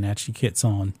the fan actually kicks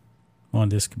on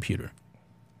this computer.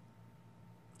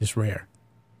 It's rare.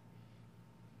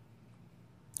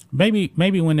 Maybe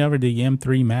whenever the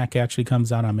M3 Mac actually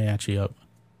comes out, I may actually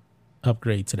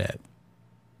upgrade to that.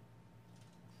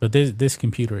 But this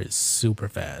computer is super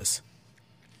fast.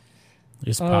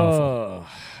 It's powerful.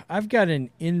 I've got an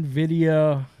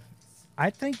NVIDIA. I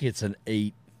think it's an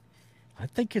 8. I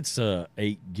think it's a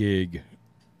 8 gig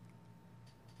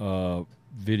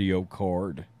video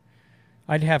card.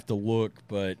 I'd have to look,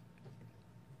 but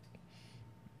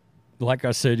like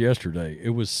I said yesterday,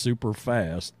 it was super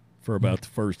fast for about the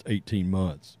first 18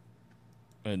 months.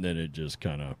 And then it just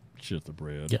kind of shit the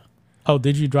bread. Yeah. Oh,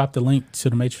 did you drop the link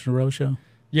to the Matrix Roadshow?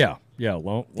 Yeah,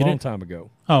 long time ago.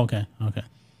 Oh, okay.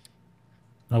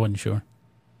 I wasn't sure.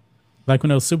 Like when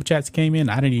those super chats came in,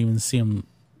 I didn't even see them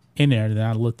in there. Then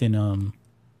I looked in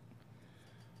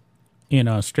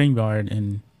StreamYard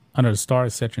and under the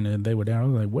stars section, and they were there. I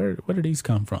was like, where did these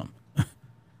come from?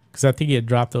 Because I think he had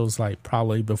dropped those like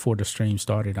probably before the stream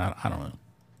started. I don't know.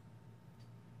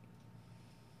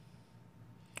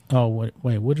 Oh,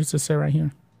 wait, what does it say right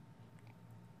here?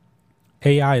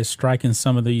 AI is striking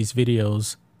some of these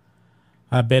videos.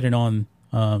 I bet it on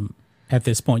at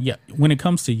this point. Yeah, when it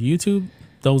comes to YouTube,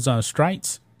 those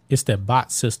strikes, it's that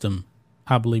bot system,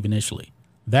 I believe, initially.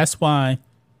 That's why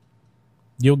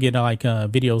you'll get like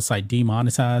videos like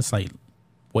demonetized like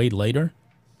way later,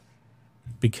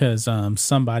 because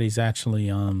somebody's actually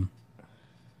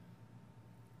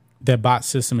that bot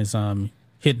system is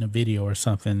hitting a video or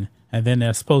something, and then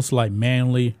they're supposed to like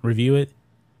manually review it.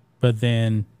 But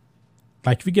then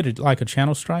like if you get a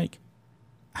channel strike,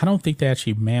 I don't think they're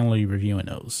actually manually reviewing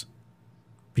those,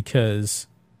 because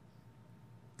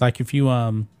like if you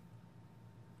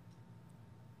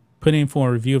put in for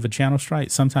a review of a channel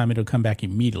strike, sometime it'll come back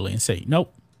immediately and say,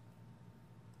 nope,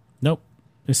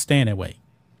 it's staying that way.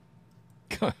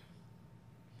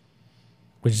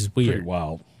 Which is weird. Pretty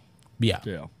wild. Yeah.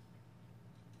 Yeah.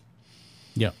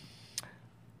 Yeah.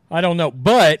 I don't know.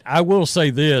 But I will say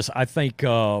this. I think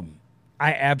I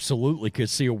absolutely could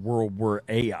see a world where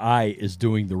AI is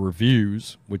doing the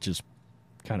reviews, which is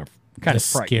kind of frightening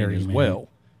scary, as man. well.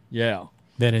 Yeah.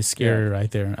 That is scary right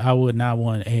there. I would not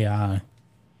want AI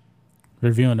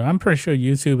reviewing them. I'm pretty sure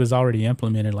YouTube has already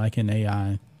implemented like an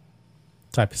AI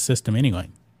type of system anyway.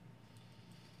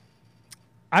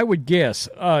 I would guess.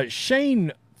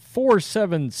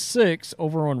 Shane476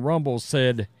 over on Rumble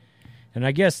said, and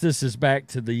I guess this is back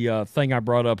to the thing I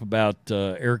brought up about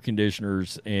air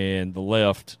conditioners and the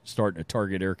left starting to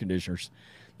target air conditioners.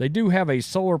 They do have a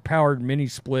solar-powered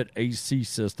mini-split AC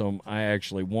system. I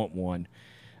actually want one.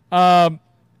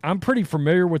 I'm pretty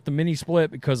familiar with the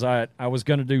mini-split because I was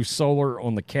going to do solar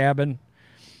on the cabin.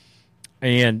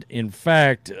 And, in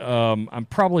fact, I'm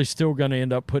probably still going to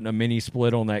end up putting a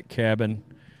mini-split on that cabin.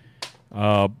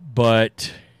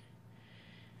 But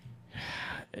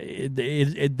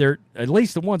they're, at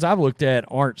least the ones I've looked at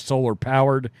aren't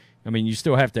solar-powered. I mean, you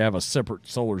still have to have a separate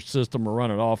solar system to run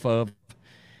it off of.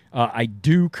 I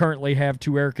do currently have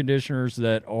 2 air conditioners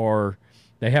that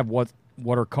they have what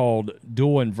are called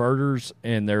dual inverters,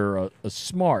 and they're a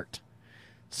smart.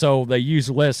 So they use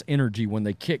less energy when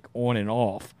they kick on and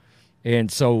off.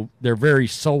 And so they're very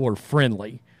solar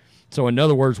friendly. So in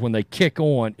other words, when they kick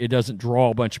on, it doesn't draw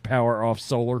a bunch of power off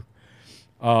solar.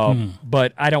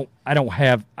 But I don't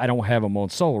have them on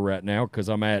solar right now because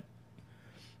I'm at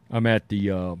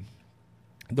the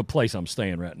place I'm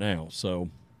staying right now. So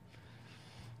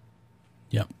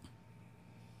yep.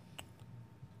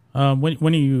 When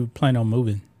are you planning on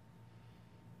moving?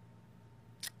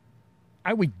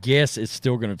 I would guess it's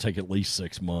still going to take at least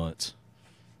 6 months.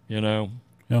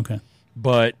 Okay.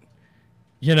 But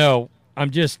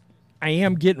I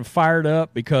am getting fired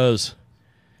up because,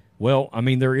 well, I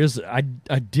mean, I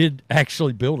did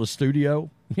actually build a studio,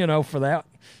 for that,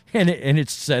 and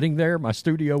it's sitting there. My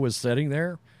studio is sitting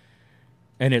there,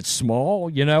 and it's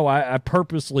small. I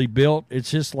purposely built.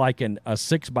 It's just like a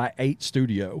 6x8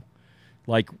 studio,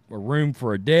 like a room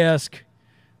for a desk,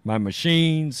 my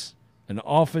machines, an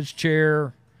office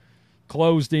chair,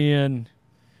 closed in,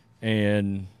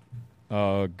 and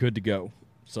good to go.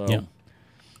 So. Yeah.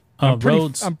 I'm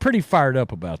pretty fired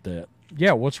up about that.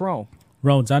 Yeah, what's wrong?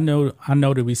 Rhodes, I know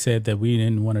that we said that we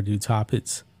didn't want to do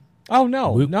topics. Oh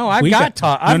no, I've got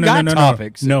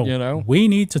topics. No, we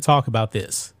need to talk about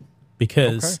this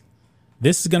because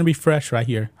this is going to be fresh right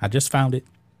here. I just found it.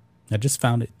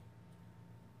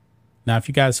 Now, if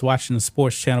you guys are watching the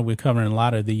sports channel, we're covering a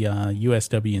lot of the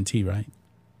USWNT, right?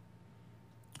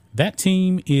 That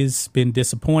team has been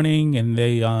disappointing, and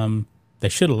they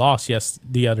should have lost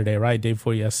the other day, right? Day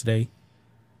before yesterday.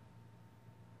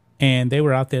 And they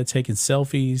were out there taking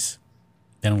selfies.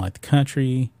 They don't like the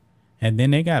country. And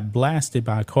then they got blasted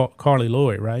by Carly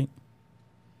Lloyd, right?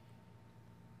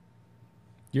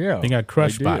 Yeah. They got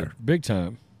crushed by her. Big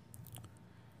time.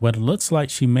 Well, it looks like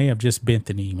she may have just bent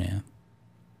the knee, man.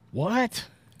 What?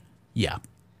 Yeah.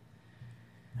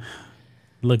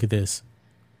 Look at this.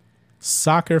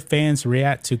 Soccer fans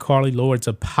react to Carly Lloyd's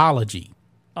apology.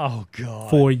 Oh,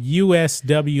 God. For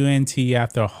USWNT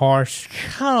after harsh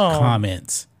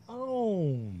comments.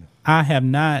 I have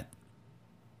not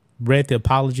read the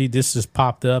apology. This just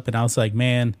popped up, and I was like,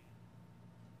 man,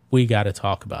 we got to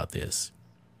talk about this.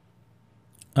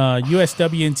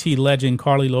 USWNT legend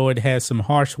Carly Lloyd has some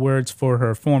harsh words for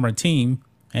her former team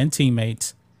and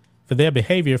teammates for their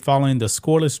behavior following the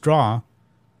scoreless draw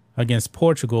against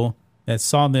Portugal that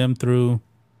saw them through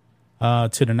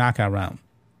to the knockout round.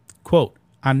 Quote,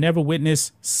 I never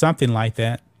witnessed something like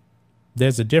that.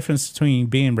 There's a difference between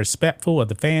being respectful of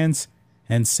the fans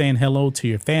and saying hello to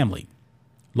your family,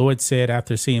 Lloyd said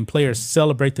after seeing players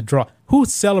celebrate the draw. Who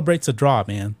celebrates a draw,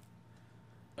 man?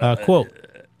 Quote.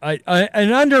 An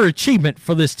underachievement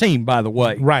for this team, by the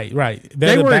way. Right.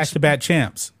 They're the back-to-back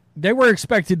champs. They were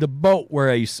expected to boat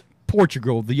race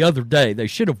Portugal the other day. They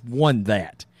should have won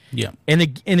that. Yeah. And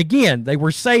again, they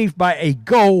were saved by a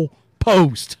goal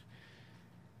post.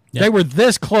 Yep. They were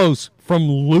this close from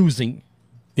losing.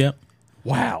 Yep.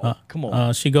 Wow. Come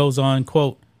on. She goes on,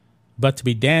 quote, but to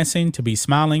be dancing, to be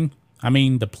smiling, I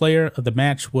mean, the player of the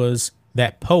match was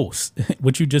that post,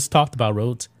 which you just talked about,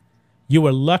 Rhodes. You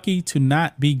were lucky to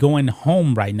not be going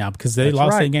home right now because they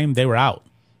lost their game. They were out.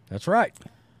 That's right.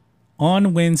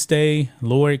 On Wednesday,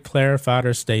 Lloyd clarified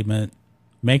her statement,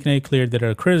 making it clear that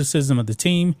her criticism of the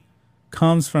team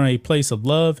comes from a place of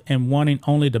love and wanting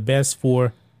only the best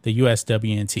for the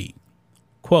USWNT.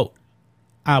 Quote,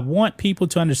 I want people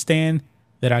to understand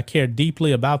that I care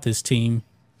deeply about this team,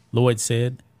 Lloyd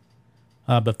said.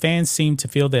 But fans seem to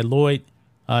feel that Lloyd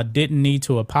didn't need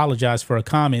to apologize for her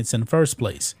comments in the first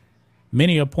place.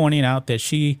 Many are pointing out that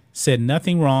she said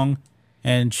nothing wrong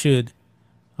and should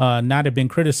not have been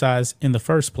criticized in the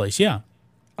first place. Yeah,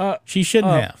 she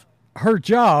shouldn't have. Her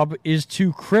job is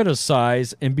to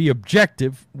criticize and be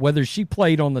objective, whether she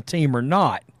played on the team or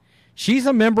not. She's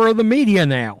a member of the media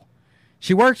now.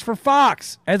 She works for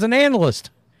Fox as an analyst.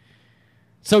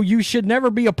 So you should never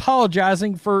be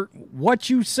apologizing for what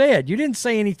you said. You didn't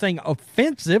say anything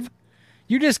offensive.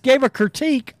 You just gave a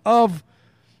critique of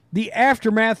the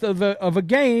aftermath of a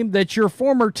game that your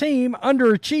former team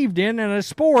underachieved in a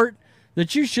sport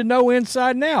that you should know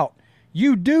inside and out.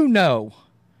 You do know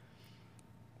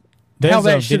how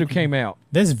that should have came out.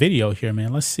 There's video here,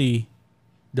 man. Let's see.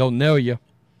 They'll nail you.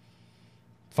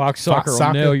 Fox Soccer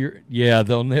will nail your... Yeah,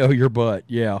 they'll nail your butt.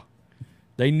 Yeah.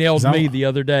 They nailed me the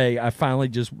other day. I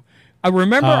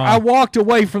remember I walked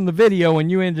away from the video,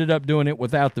 and you ended up doing it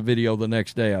without the video the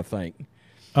next day, I think.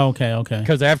 Okay.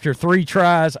 Because after 3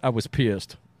 tries, I was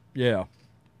pissed. Yeah.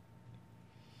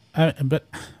 But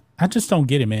I just don't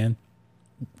get it, man.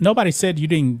 Nobody said you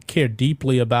didn't care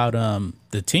deeply about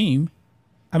the team.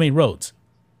 I mean, Rhodes.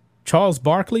 Charles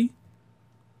Barkley,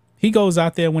 he goes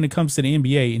out there when it comes to the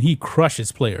NBA, and he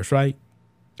crushes players, right?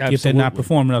 Absolutely. If they're not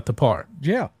performing up to par.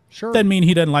 Yeah, sure. Doesn't mean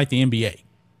he doesn't like the NBA.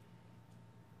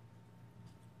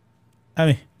 I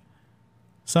mean,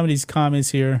 some of these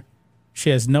comments here, she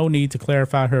has no need to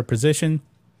clarify her position.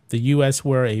 The U.S.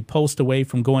 were a post away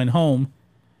from going home,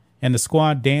 and the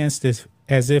squad danced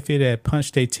as if it had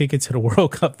punched a ticket to the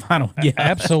World Cup final. Yeah,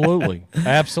 absolutely.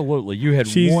 You had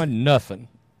won nothing.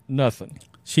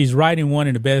 She's right in one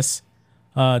of the best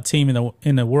team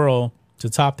in the world to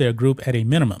top their group at a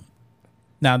minimum.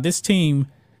 Now, this team,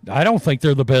 I don't think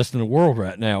they're the best in the world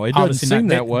right now. It doesn't seem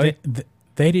that way.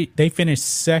 They finished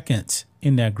second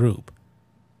in their group,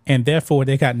 and therefore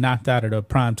they got knocked out of the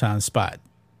primetime spot.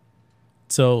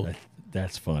 So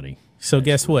that's funny. So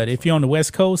guess what? If you're on the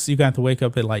West Coast, you got to wake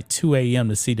up at like 2 a.m.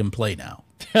 to see them play now.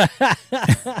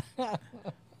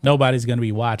 Nobody's going to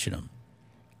be watching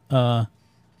them.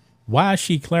 Why is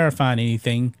she clarifying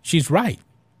anything? She's right.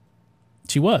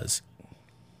 She was.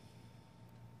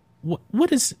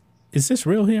 What is this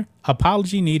real here?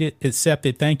 Apology needed,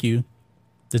 accepted, thank you.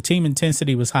 The team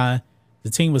intensity was high. The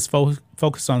team was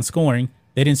focused on scoring.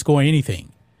 They didn't score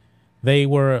anything. They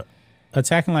were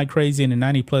attacking like crazy in the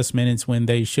 90-plus minutes when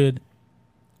they should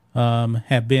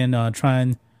have been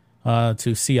trying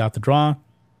to see out the draw.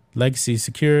 Legacy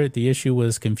secured. The issue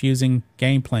was confusing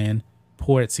game plan,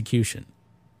 poor execution.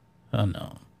 Oh,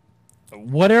 no.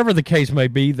 Whatever the case may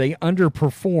be, they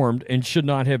underperformed and should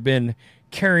not have been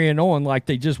carrying on like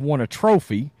they just won a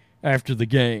trophy after the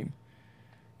game.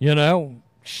 You know,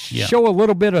 show a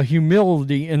little bit of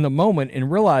humility in the moment and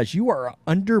realize you are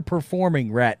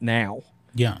underperforming right now.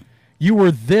 Yeah. You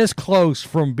were this close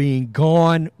from being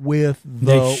gone with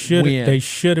the win. They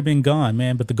should have been gone,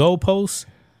 man. But the goalpost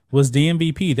was the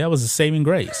MVP. That was a saving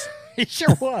grace. It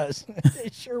sure was.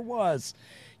 It sure was.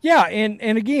 Yeah,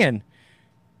 and again,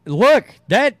 look,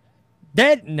 that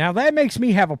makes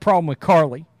me have a problem with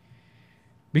Carly.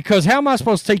 Because how am I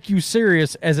supposed to take you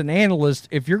serious as an analyst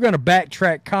if you're going to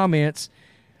backtrack comments?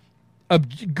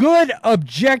 Good,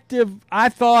 objective. I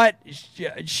thought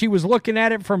she was looking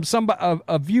at it from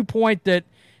a viewpoint that,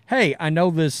 hey, I know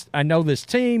this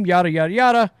team, yada yada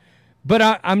yada,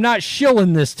 but I'm not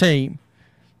shilling this team.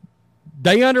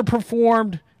 They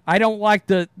underperformed. I don't like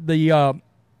the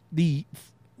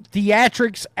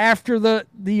theatrics after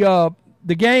the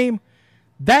game.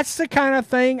 That's the kind of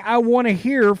thing I want to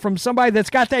hear from somebody that's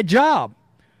got that job.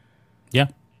 Yeah.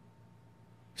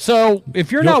 So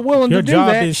if you're not willing to do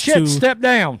that, step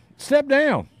down. Step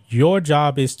down. Your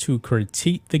job is to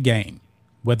critique the game,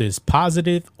 whether it's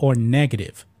positive or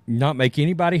negative. Not make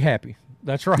anybody happy.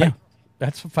 That's right. Yeah.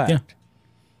 That's a fact. Yeah.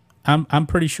 I'm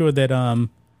pretty sure that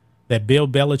that Bill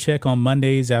Belichick on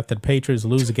Mondays after the Patriots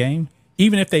lose a game,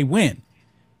 even if they win,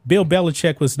 Bill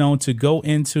Belichick was known to go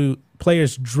into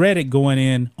players dreaded going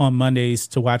in on Mondays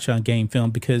to watch on game film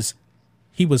because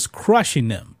he was crushing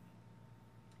them.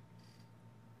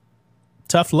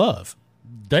 Tough love.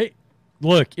 It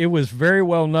was very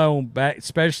well known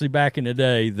especially back in the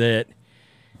day, that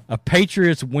a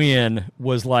Patriots win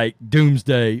was like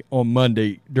doomsday on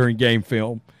Monday during game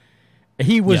film.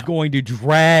 He was going to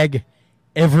drag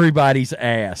everybody's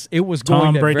ass. It was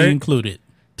Tom Brady included.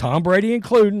 Tom Brady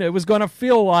included. It was going to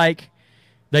feel like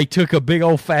they took a big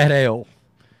old fat L.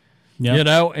 Yep. You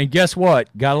know, and guess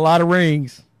what? Got a lot of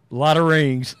rings. A lot of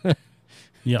rings.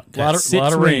 Yeah, a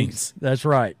lot of rings. That's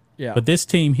right. Yeah. But this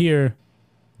team here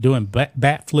doing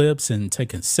bat flips and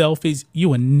taking selfies, you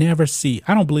will never see.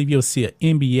 I don't believe you'll see an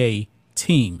NBA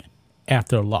team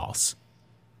after a loss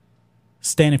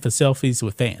standing for selfies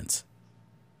with fans.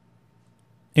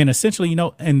 And essentially,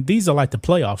 and these are like the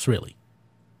playoffs, really.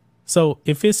 So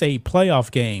if it's a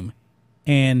playoff game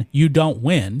and you don't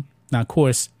win, now, of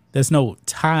course, there's no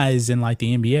ties in like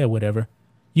the NBA or whatever,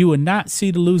 you would not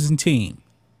see the losing team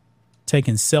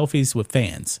taking selfies with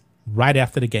fans right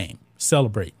after the game,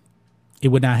 celebrate. It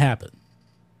would not happen.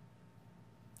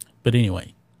 But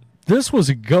anyway. This was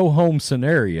a go-home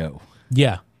scenario.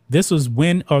 Yeah. This was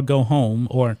win or go home,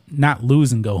 or not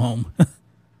lose and go home.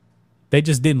 They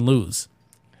just didn't lose.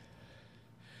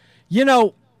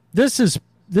 This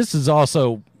is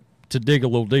also, to dig a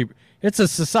little deeper, it's a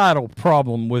societal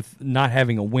problem with not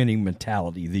having a winning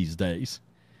mentality these days.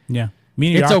 Yeah.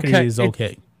 Mediocrity is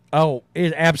okay.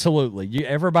 Absolutely.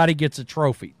 Everybody gets a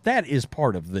trophy. That is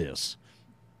part of this.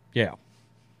 Yeah.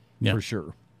 For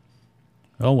sure.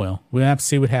 Oh, well. We'll have to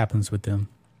see what happens with them.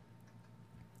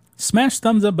 Smash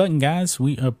thumbs up button, guys.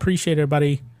 We appreciate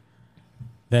everybody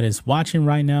that is watching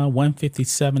right now.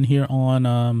 157 here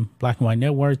on Black and White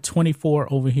Network.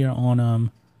 24 over here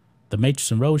on the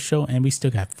Matrix and Rose Show. And we still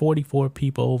got 44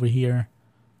 people over here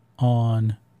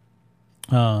on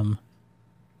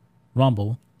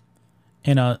Rumble.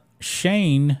 And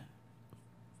Shane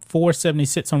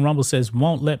 476 on Rumble says,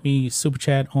 won't let me super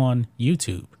chat on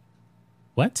YouTube.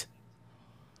 What?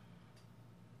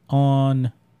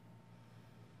 On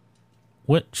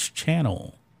which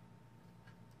channel?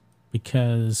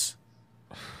 Because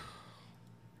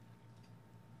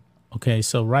okay,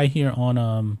 so right here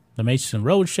on the Matrix and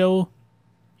Road Show,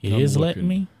 it is letting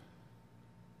me.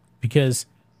 Because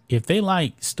if they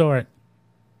start,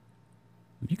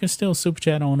 you can still super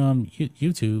chat on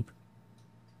YouTube.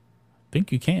 I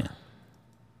think you can.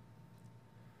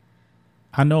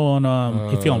 I know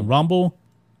on if you're on Rumble,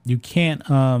 you can't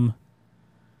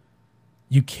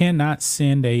you cannot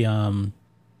send a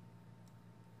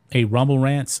Rumble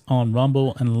rants on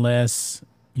Rumble unless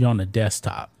you're on the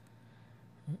desktop.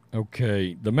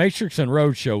 Okay, the Matrix and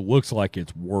Road Show looks like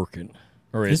it's working,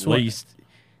 or at This one- least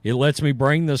it lets me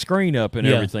bring the screen up and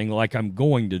everything like I'm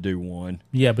going to do one.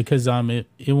 Yeah, because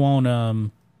it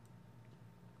won't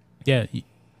you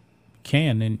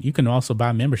can, and you can also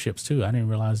buy memberships too. I didn't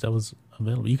realize that was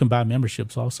available. You can buy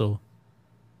memberships also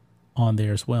on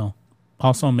there as well.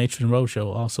 Also on Matrix and Road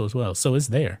Show also as well. So it's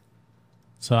there.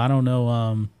 So I don't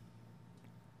know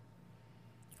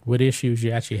what issues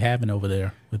you're actually having over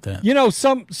there with that.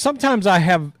 Sometimes I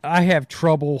have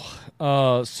trouble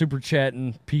super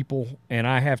chatting people, and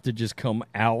I have to just come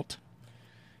out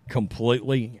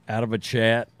completely out of a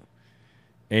chat,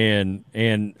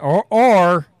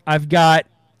 or I've got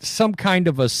some kind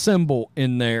of a symbol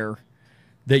in there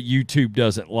that YouTube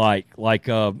doesn't like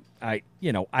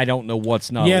I don't know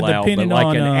what's not allowed, but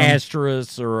like an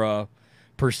asterisk or a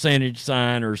percentage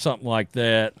sign or something like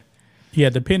that. Yeah,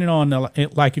 depending on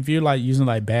like if you're like using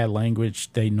like bad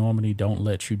language, they normally don't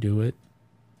let you do it.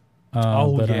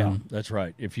 That's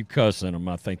right. If you cuss in them,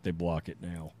 I think they block it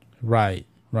now. Right.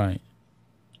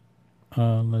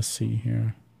 Let's see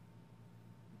here.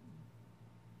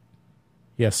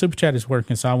 Yeah, Super Chat is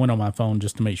working, so I went on my phone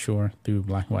just to make sure through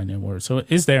Black and White Network. So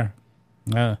it's there.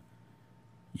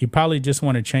 You probably just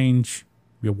want to change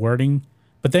your wording,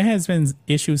 but there has been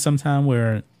issues sometime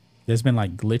where there's been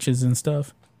like glitches and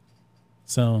stuff.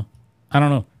 So I don't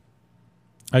know.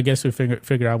 I guess we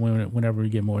figure out whenever we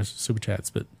get more Super Chats,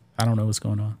 but I don't know what's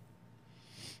going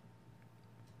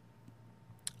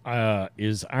on.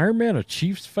 Is Iron Man a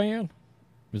Chiefs fan?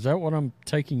 Is that what I'm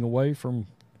taking away from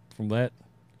that?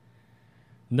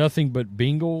 Nothing but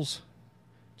Bengals?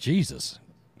 Jesus.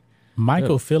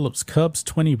 Michael Phillips, Cubs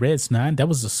 20, Reds 9. That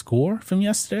was the score from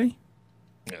yesterday?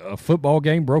 A football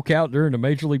game broke out during a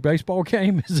Major League Baseball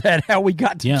game? Is that how we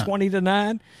got to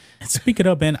 20-9? And speaking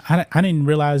of, Ben, I didn't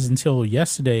realize until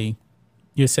yesterday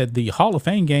you said the Hall of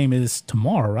Fame game is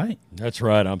tomorrow, right? That's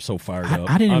right. I'm so fired up.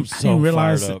 I didn't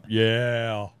realize. Fired up.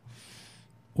 Yeah.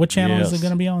 What channel is it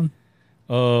going to be on?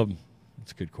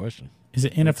 That's a good question. Is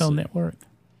it NFL Network?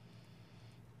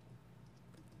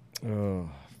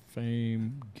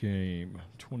 Fame game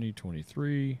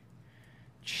 2023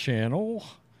 channel.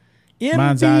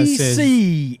 Mine's Eyes says,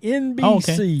 NBC. Oh,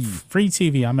 okay. Free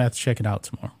TV. I'm going to have to check it out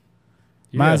tomorrow.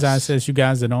 Yes. Mine's Eyes says, you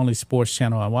guys are the only sports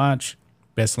channel I watch.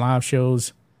 Best live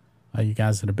shows. You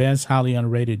guys are the best. Highly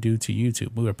underrated due to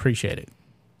YouTube. We appreciate it.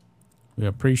 We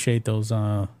appreciate those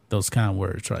kind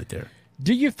words right there.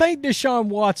 Do you think Deshaun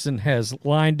Watson has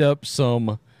lined up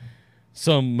some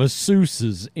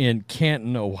masseuses in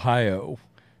Canton, Ohio?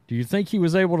 Do you think he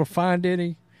was able to find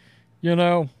any?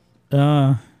 Isn't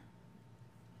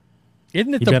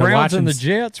it the Browns and the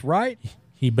Jets, right?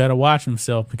 He better watch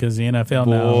himself because the NFL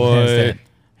now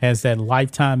has that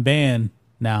lifetime ban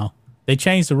now. They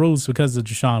changed the rules because of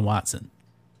Deshaun Watson.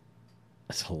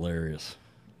 That's hilarious.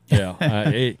 Yeah,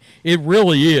 it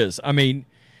really is. I mean,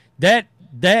 that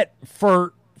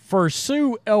for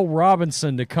Sue L.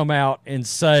 Robinson to come out and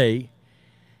say,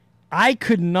 I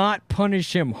could not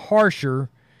punish him harsher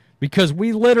because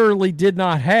we literally did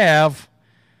not have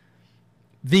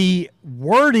the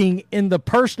wording in the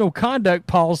personal conduct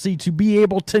policy to be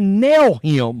able to nail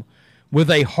him with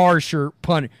a harsher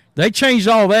punishment. They changed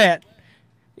all that.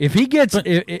 If he gets, but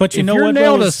if you know you're what,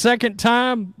 nailed Rose? a second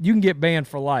time, you can get banned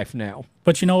for life now.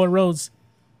 But you know what, Rose?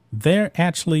 The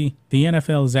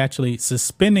NFL is actually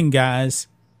suspending guys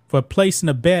for placing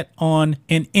a bet on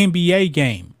an NBA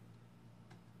game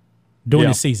during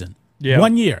the season. Yeah.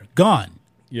 1 year, gone.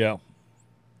 Yeah.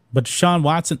 But Deshaun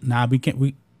Watson, we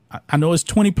can't. I know it's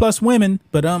 20 plus women,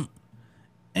 but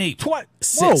hey,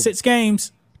 six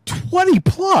games, 20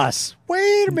 plus.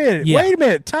 Wait a minute. Yeah. Wait a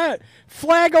minute.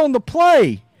 Flag on the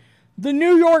play. The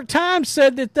New York Times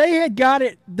said that they had got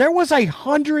it. There was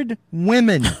 100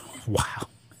 women. Wow.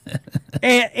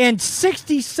 and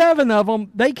 67 of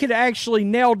them they could actually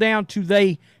nail down to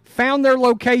they found their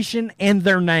location and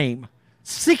their name.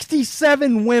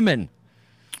 67 women.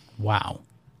 Wow.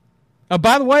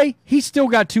 By the way, he's still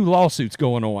got 2 lawsuits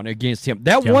going on against him.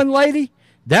 That one lady,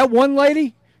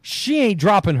 she ain't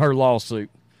dropping her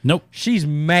lawsuit. Nope. She's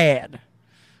mad.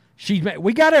 She's mad.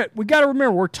 We gotta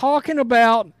remember, we're talking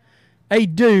about a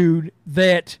dude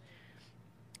that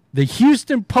the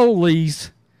Houston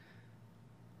police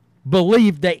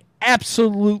believed they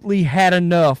absolutely had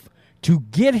enough to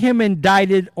get him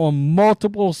indicted on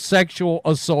multiple sexual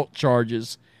assault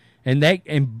charges, and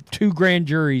 2 grand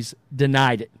juries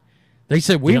denied it. They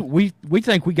said we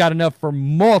think we got enough for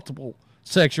multiple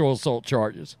sexual assault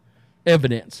charges.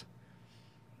 Evidence.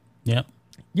 Yep.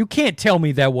 You can't tell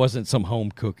me that wasn't some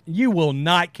home cook. You will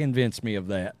not convince me of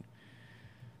that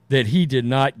he did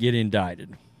not get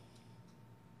indicted.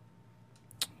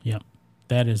 Yep.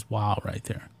 That is wild right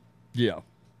there. Yeah.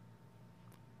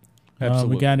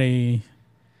 Absolutely. We got a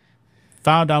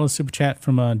 $5 super chat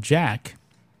from Jack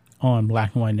on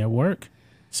Black and White Network.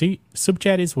 See, super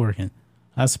chat is working.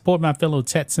 I support my fellow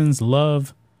Texans.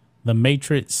 Love the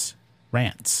Matrix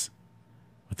rants.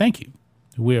 Well, thank you.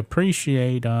 We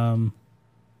appreciate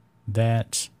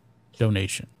that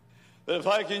donation. If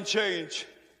I can change,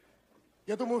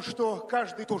 Я думаю, что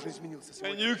каждый тоже изменился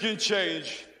and сегодня. you can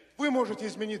change, Вы можете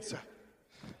измениться.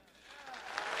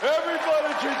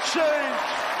 everybody can change.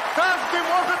 Каждый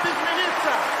может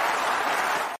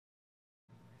измениться.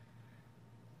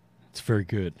 It's very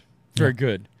good. Very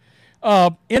good.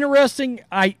 Interesting.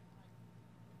 I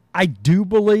do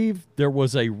believe there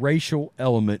was a racial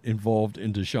element involved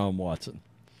in Deshaun Watson.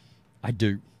 I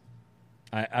do.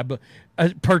 I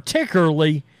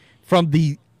particularly from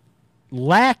the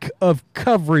lack of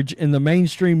coverage in the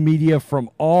mainstream media from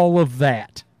all of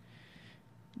that,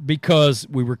 because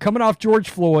we were coming off George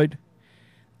Floyd,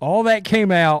 all that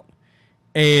came out,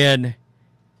 and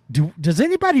does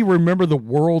anybody remember the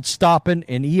world stopping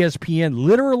and ESPN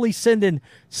literally sending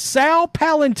Sal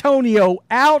Palantonio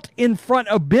out in front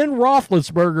of Ben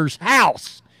Roethlisberger's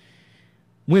house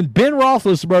when Ben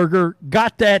Roethlisberger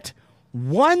got that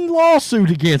one lawsuit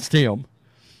against him?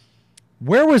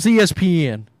 Where was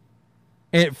ESPN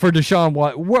for Deshaun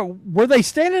Watson? Were they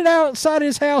standing outside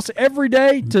his house every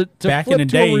day to Back flip in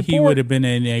the to a day, he report? would have been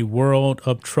in a world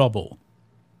of trouble.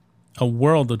 A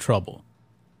world of trouble.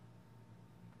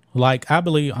 Like, I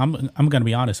believe, I'm going to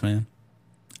be honest, man.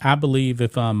 I believe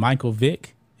if Michael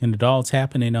Vick and the Dogs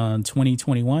happened in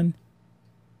 2021,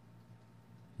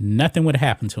 nothing would have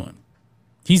happened to him.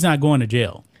 He's not going to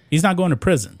jail. He's not going to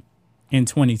prison in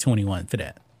 2021 for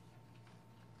that.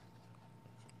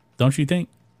 Don't you think?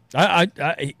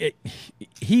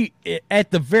 He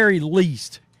at the very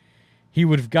least, he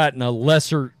would have gotten a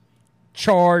lesser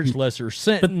charge, lesser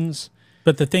sentence.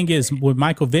 But the thing is, with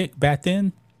Michael Vick back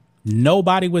then,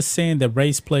 nobody was saying that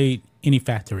race played any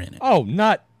factor in it. Oh,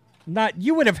 not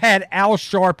you would have had Al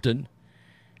Sharpton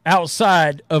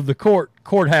outside of the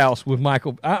courthouse with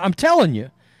Michael. I'm telling you,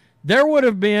 it would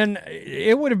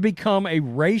have become a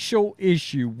racial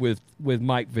issue with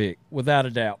Mike Vick, without a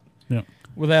doubt. Yeah.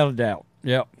 Without a doubt.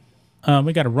 Yep.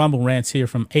 We got a Rumble rants here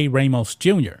from A. Ramos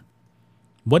Jr.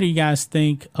 What do you guys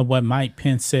think of what Mike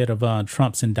Pence said of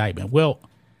Trump's indictment? Well,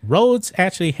 Rhodes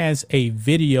actually has a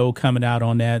video coming out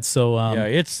on that. So yeah,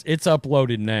 it's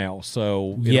uploaded now,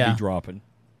 so it'll be dropping.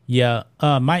 Yeah,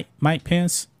 Mike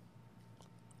Pence,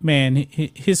 man,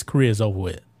 his career is over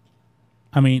with.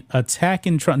 I mean,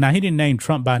 attacking Trump. Now, he didn't name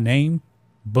Trump by name,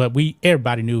 but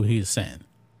everybody knew what he was saying.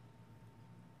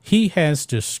 He has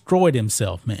destroyed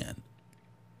himself, man.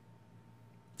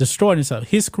 Destroyed himself.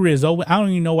 His career is over. I don't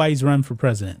even know why he's running for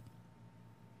president.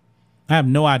 I have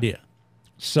no idea.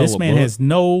 Sell This a man book. has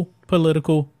no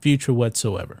political future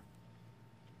whatsoever.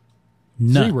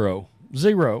 None.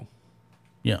 Zero.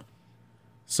 Yeah.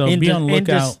 So be on the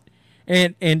lookout.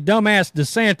 And dumbass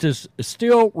DeSantis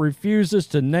still refuses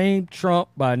to name Trump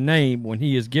by name when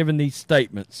he is given these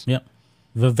statements. Yep.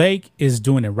 Vivek is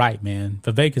doing it right, man.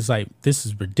 Vivek is like, this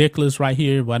is ridiculous right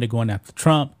here. Why they going after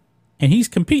Trump? And he's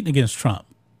competing against Trump.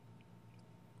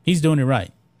 He's doing it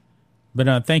right.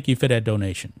 But thank you for that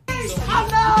donation. I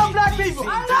love black people.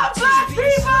 I love black people.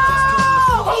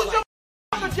 Who's your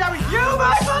Jerry? You,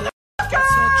 my motherfucker.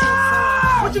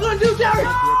 What you gonna do, Jerry?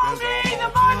 Show me the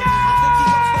money.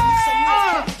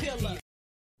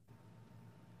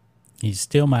 He's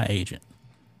still my agent.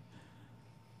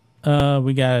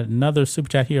 We got another super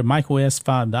chat here. Michael S.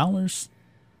 $5.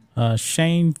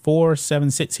 Shane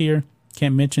 476 here.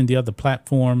 Can't mention the other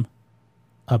platform.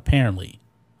 Apparently.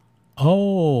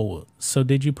 Oh, so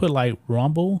did you put like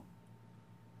Rumble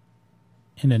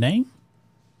in the name?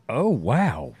 Oh,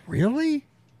 wow. Really?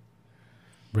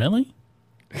 Really?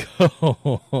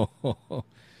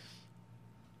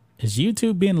 Is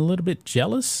YouTube being a little bit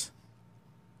jealous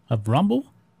of Rumble?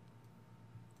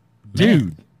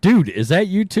 Dude, is that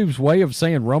YouTube's way of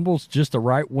saying Rumble's just a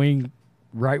right-wing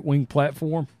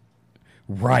platform?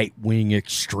 Right-wing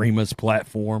extremist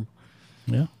platform?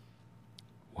 Yeah.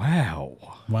 Wow.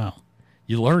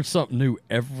 You learn something new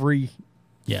every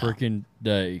freaking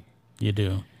day. You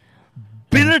do.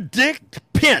 Benedict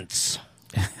Pence.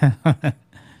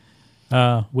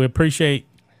 We appreciate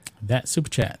that super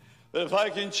chat. If I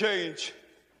can change,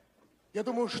 Я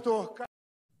думаю, что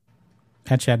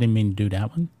Actually, I didn't mean to do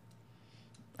that one.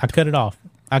 I cut it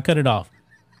off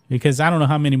because I don't know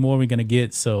how many more we're going to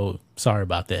get. So sorry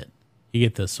about that. You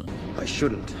get this one. I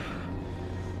shouldn't.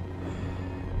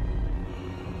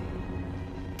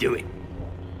 Do it.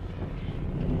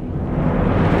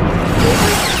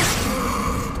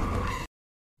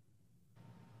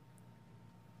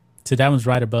 So that one's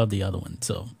right above the other one.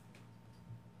 So,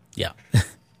 yeah.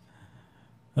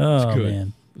 Oh, good.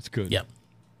 man. It's good. Yep.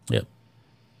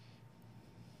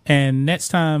 And next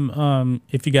time,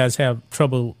 if you guys have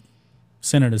trouble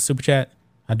sending a super chat,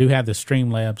 I do have the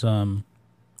Streamlabs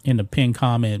in the pin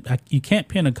comment. You can't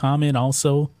pin a comment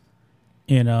also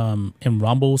in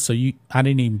Rumble, so I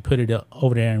didn't even put it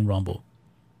over there in Rumble.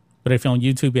 But if you're on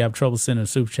YouTube, you have trouble sending a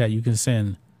super chat, you can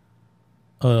send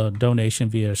a donation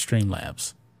via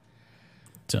Streamlabs.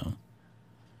 So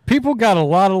people got a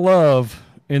lot of love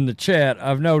in the chat.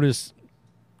 I've noticed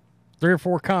 3 or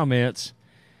 4 comments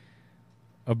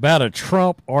about a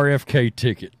Trump RFK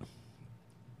ticket.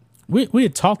 We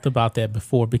had talked about that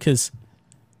before because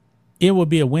it would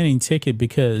be a winning ticket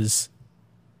because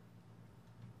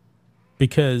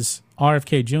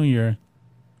RFK Jr.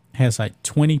 has like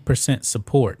 20%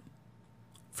 support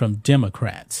from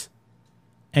Democrats.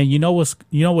 And you know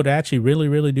what actually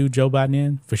really do Joe Biden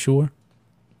in for sure?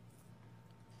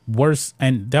 Worse,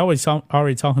 and they're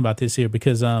already talking about this here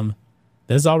because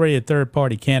there's already a third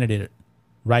party candidate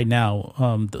right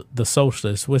now. The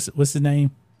socialist, what's his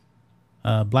name?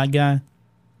 Black guy,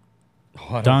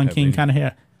 Don King kind of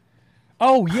hair.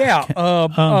 Oh yeah,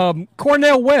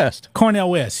 Cornel West.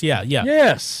 Yeah.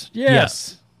 Yes. Yeah.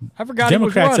 I forgot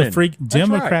Democrats he was running.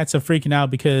 Democrats are freaking out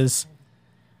because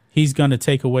he's going to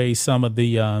take away some of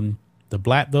the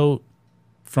black vote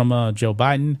from Joe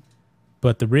Biden.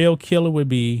 But the real killer would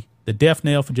be, the death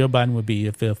nail for Joe Biden would be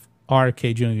if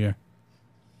RFK Jr.,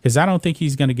 because I don't think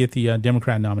he's going to get the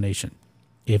Democrat nomination.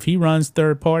 If he runs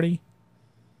third party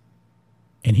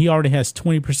and he already has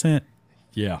 20%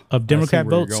 of Democrat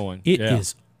votes, it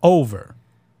is over.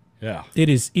 Yeah. It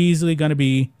is easily going to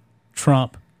be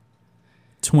Trump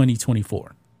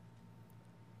 2024.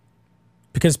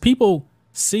 Because people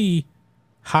see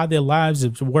how their lives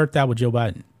have worked out with Joe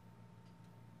Biden.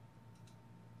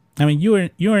 I mean,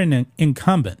 you're an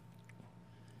incumbent,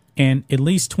 and at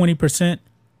least 20%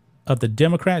 of the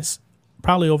Democrats,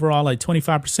 probably overall like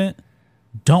 25%,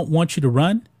 don't want you to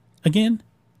run again.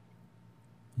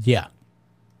 Yeah.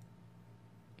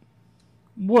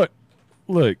 What?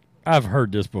 Look, I've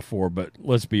heard this before, but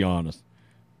let's be honest.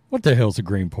 What the hell's a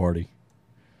Green Party?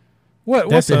 What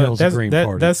the hell's a Green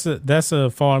Party? That's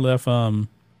a far left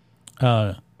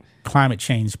climate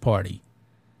change party.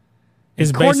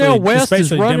 It's Cornel West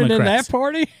is running Democrats. in that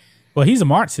party? Well, he's a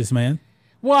Marxist, man.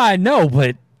 Well, I know,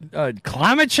 but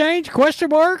climate change? Question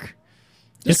mark?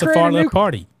 It's a far left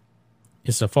party.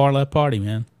 It's a far left party,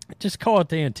 man. Just call it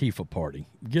the Antifa party.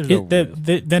 Get it over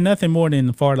with. They're nothing more than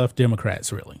the far left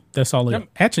Democrats, really. That's all they are.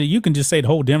 Actually, you can just say the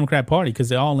whole Democrat Party because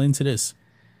they're all into this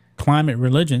climate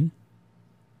religion.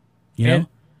 You know?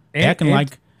 Acting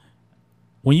like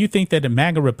when you think that the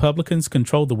MAGA Republicans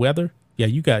control the weather, yeah,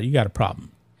 you got a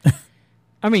problem.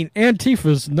 I mean,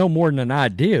 Antifa's no more than an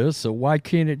idea, so why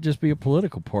can't it just be a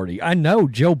political party? I know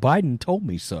Joe Biden told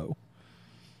me so.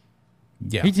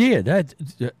 Yeah, He did.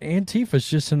 Antifa's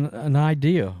just an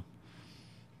idea.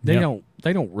 They don't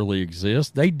really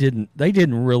exist. They didn't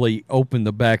really open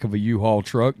the back of a U-Haul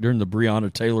truck during the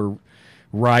Breonna Taylor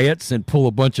riots and pull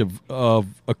a bunch of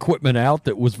equipment out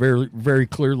that was very, very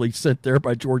clearly sent there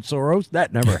by George Soros.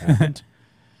 That never happened.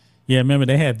 Yeah, remember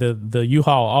they had the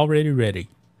U-Haul already ready.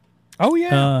 Oh,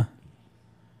 yeah.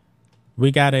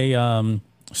 We got a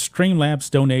Streamlabs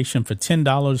donation for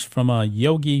 $10 from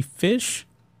Yogi Fish.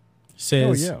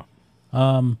 Says,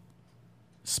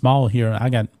 small here. I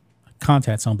got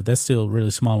contacts on, but that's still really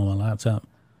small on my laptop.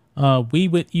 We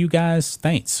with you guys.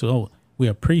 Thanks. So we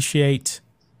appreciate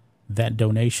that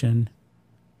donation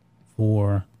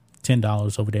for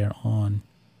 $10 over there on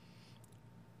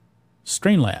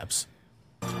Streamlabs.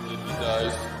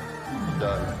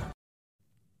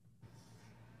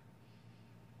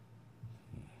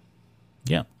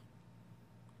 Yeah.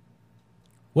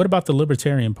 What about the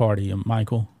Libertarian Party,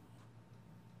 Michael?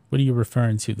 What are you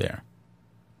referring to there?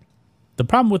 The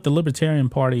problem with the Libertarian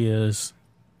Party is,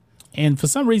 and for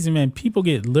some reason, man, people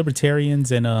get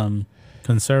libertarians and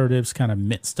conservatives kind of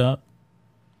mixed up.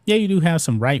 Yeah, you do have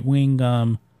some right-wing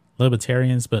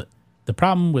libertarians, but the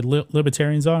problem with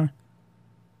libertarians are,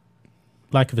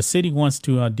 like if a city wants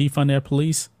to defund their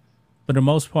police, for the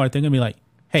most part, they're going to be like,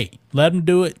 hey, let them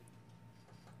do it.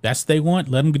 That's what they want.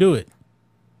 Let them do it.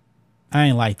 I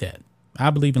ain't like that. I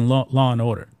believe in law and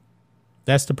order.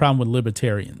 That's the problem with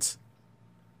libertarians.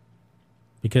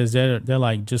 Because they're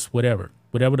like just whatever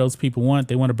those people want.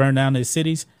 They want to burn down their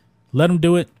cities. Let them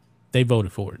do it. They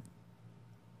voted for it.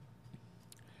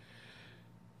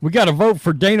 We got to vote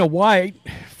for Dana White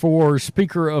for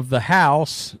Speaker of the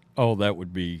House. Oh, that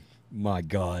would be, my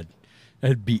God,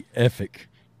 that'd be epic.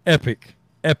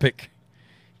 God,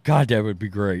 that would be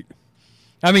great.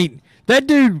 I mean, that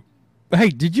dude. Hey,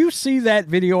 did you see that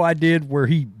video I did where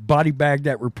he body bagged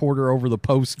that reporter over the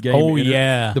post-game?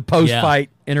 The post-fight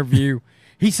interview.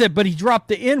 He said, but he dropped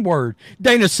the N-word.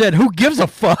 Dana said, who gives a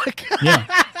fuck? Yeah.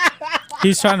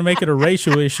 He's trying to make it a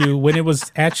racial issue when it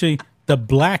was actually the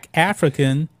black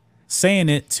African saying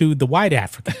it to the white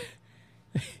African.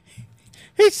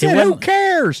 He said, who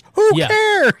cares? Who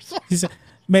cares?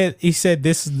 He said,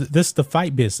 this is the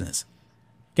fight business.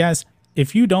 Guys,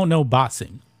 if you don't know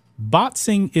boxing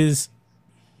is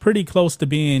pretty close to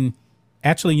being,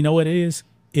 actually, you know what it is?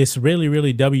 It's really,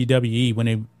 really WWE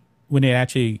when it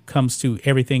actually comes to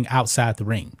everything outside the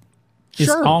ring.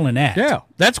 It's all an act. Yeah,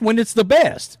 that's when it's the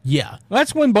best. Yeah.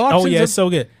 That's when boxing. Oh, yeah, it's so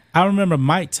good. I remember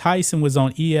Mike Tyson was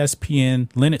on ESPN,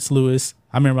 Lennox Lewis.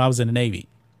 I remember I was in the Navy.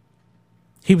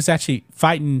 He was actually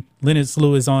fighting Lennox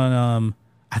Lewis on,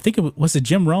 I think was it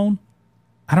Jim Rohn?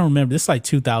 I don't remember. This is like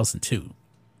 2002.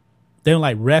 They were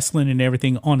like wrestling and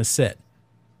everything on the set.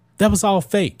 That was all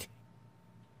fake.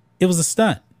 It was a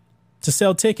stunt to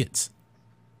sell tickets.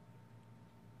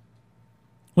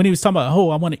 When he was talking about,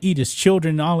 I want to eat his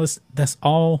children and all this, that's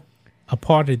all a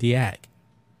part of the act.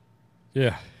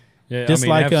 Yeah. Yeah, just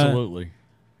absolutely.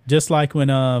 Just like when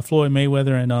Floyd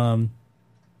Mayweather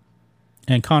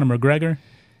and Conor McGregor,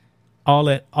 all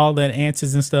that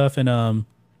answers and stuff, and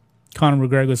Conor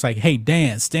McGregor was like, hey,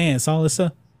 dance, all this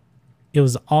stuff. It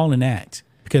was all an act.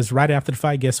 Because right after the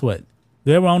fight, guess what?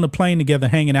 They were on the plane together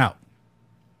hanging out.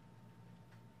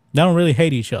 They don't really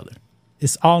hate each other.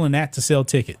 It's all an act to sell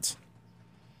tickets.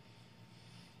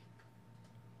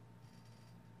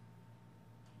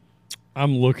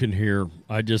 I'm looking here.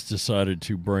 I just decided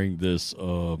to bring this,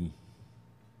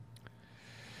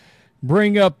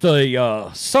 bring up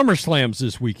the SummerSlams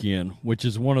this weekend, which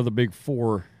is one of the big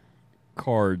 4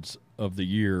 cards of the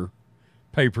year,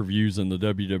 pay-per-views in the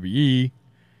WWE.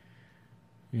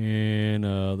 And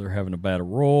they're having a battle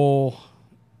royal.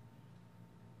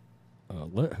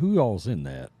 Who all's in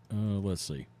that? Let's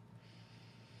see.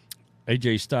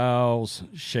 AJ Styles,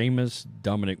 Sheamus,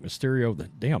 Dominic Mysterio. The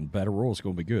damn battle royal is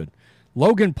going to be good.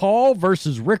 Logan Paul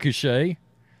versus Ricochet.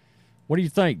 What do you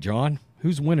think, John?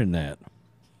 Who's winning that?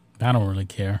 I don't really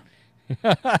care.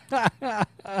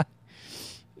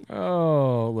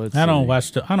 Oh, let's see. I don't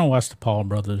watch the Paul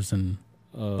brothers and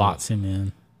boxing,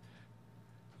 man.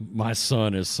 My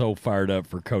son is so fired up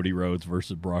for Cody Rhodes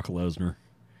versus Brock Lesnar.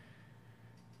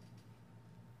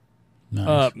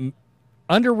 Nice.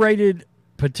 Underrated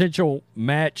potential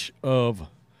match of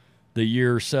the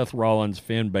year, Seth Rollins,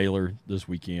 Finn Balor this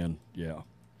weekend. Yeah.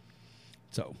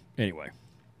 So, anyway.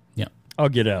 Yeah. I'll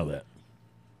get out of that.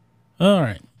 All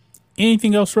right.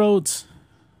 Anything else, Rhodes?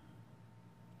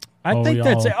 I think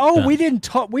that's it. Oh, we didn't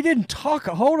talk.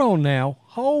 Hold on now.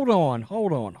 Hold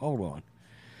on.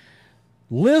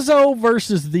 Lizzo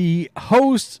versus the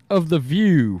hosts of The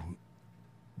View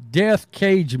death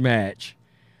cage match.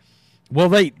 Well,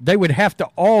 they would have to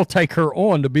all take her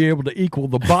on to be able to equal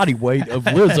the body weight of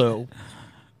Lizzo.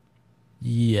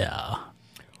 Yeah.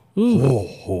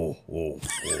 Ooh.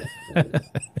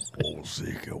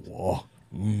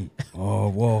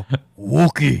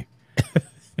 Wookie.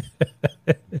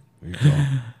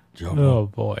 Oh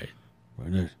boy.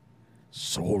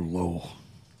 Solo.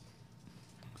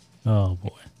 Oh boy.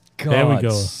 God. There we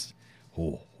go.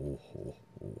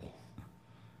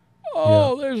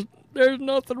 Oh, there's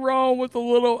nothing wrong with a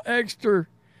little extra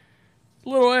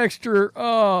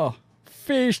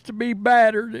fish to be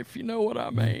battered, if you know what I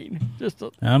mean. Just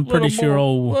I'm pretty sure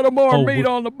little more meat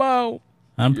on the bone.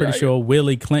 I'm pretty sure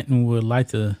Willie Clinton would like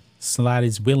to slide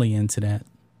his willy into that.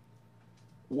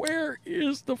 Where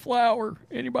is the flour?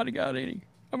 Anybody got any?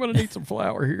 I'm going to need some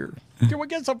flour here. Can we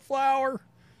get some flour?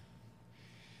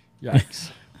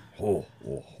 Yikes.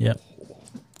 Yep.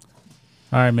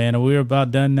 All right, man. We're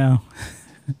about done now.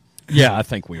 Yeah, I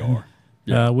think we are.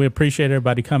 Yeah. We appreciate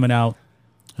everybody coming out.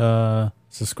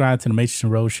 Subscribe to the Matrix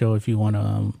and Road Show if you want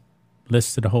to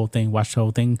listen to the whole thing, watch the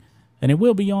whole thing. And it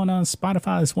will be on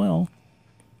Spotify as well.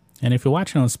 And if you're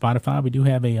watching on Spotify, we do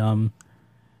have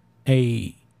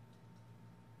a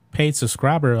paid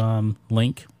subscriber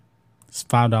link. It's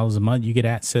 $5 a month. You get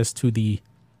access to the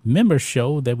member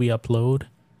show that we upload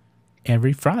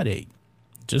every Friday.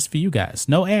 Just for you guys.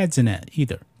 No ads in that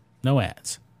either. No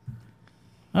ads.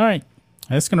 All right.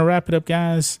 That's going to wrap it up,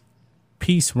 guys.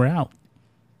 Peace. We're out.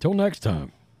 Till next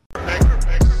time.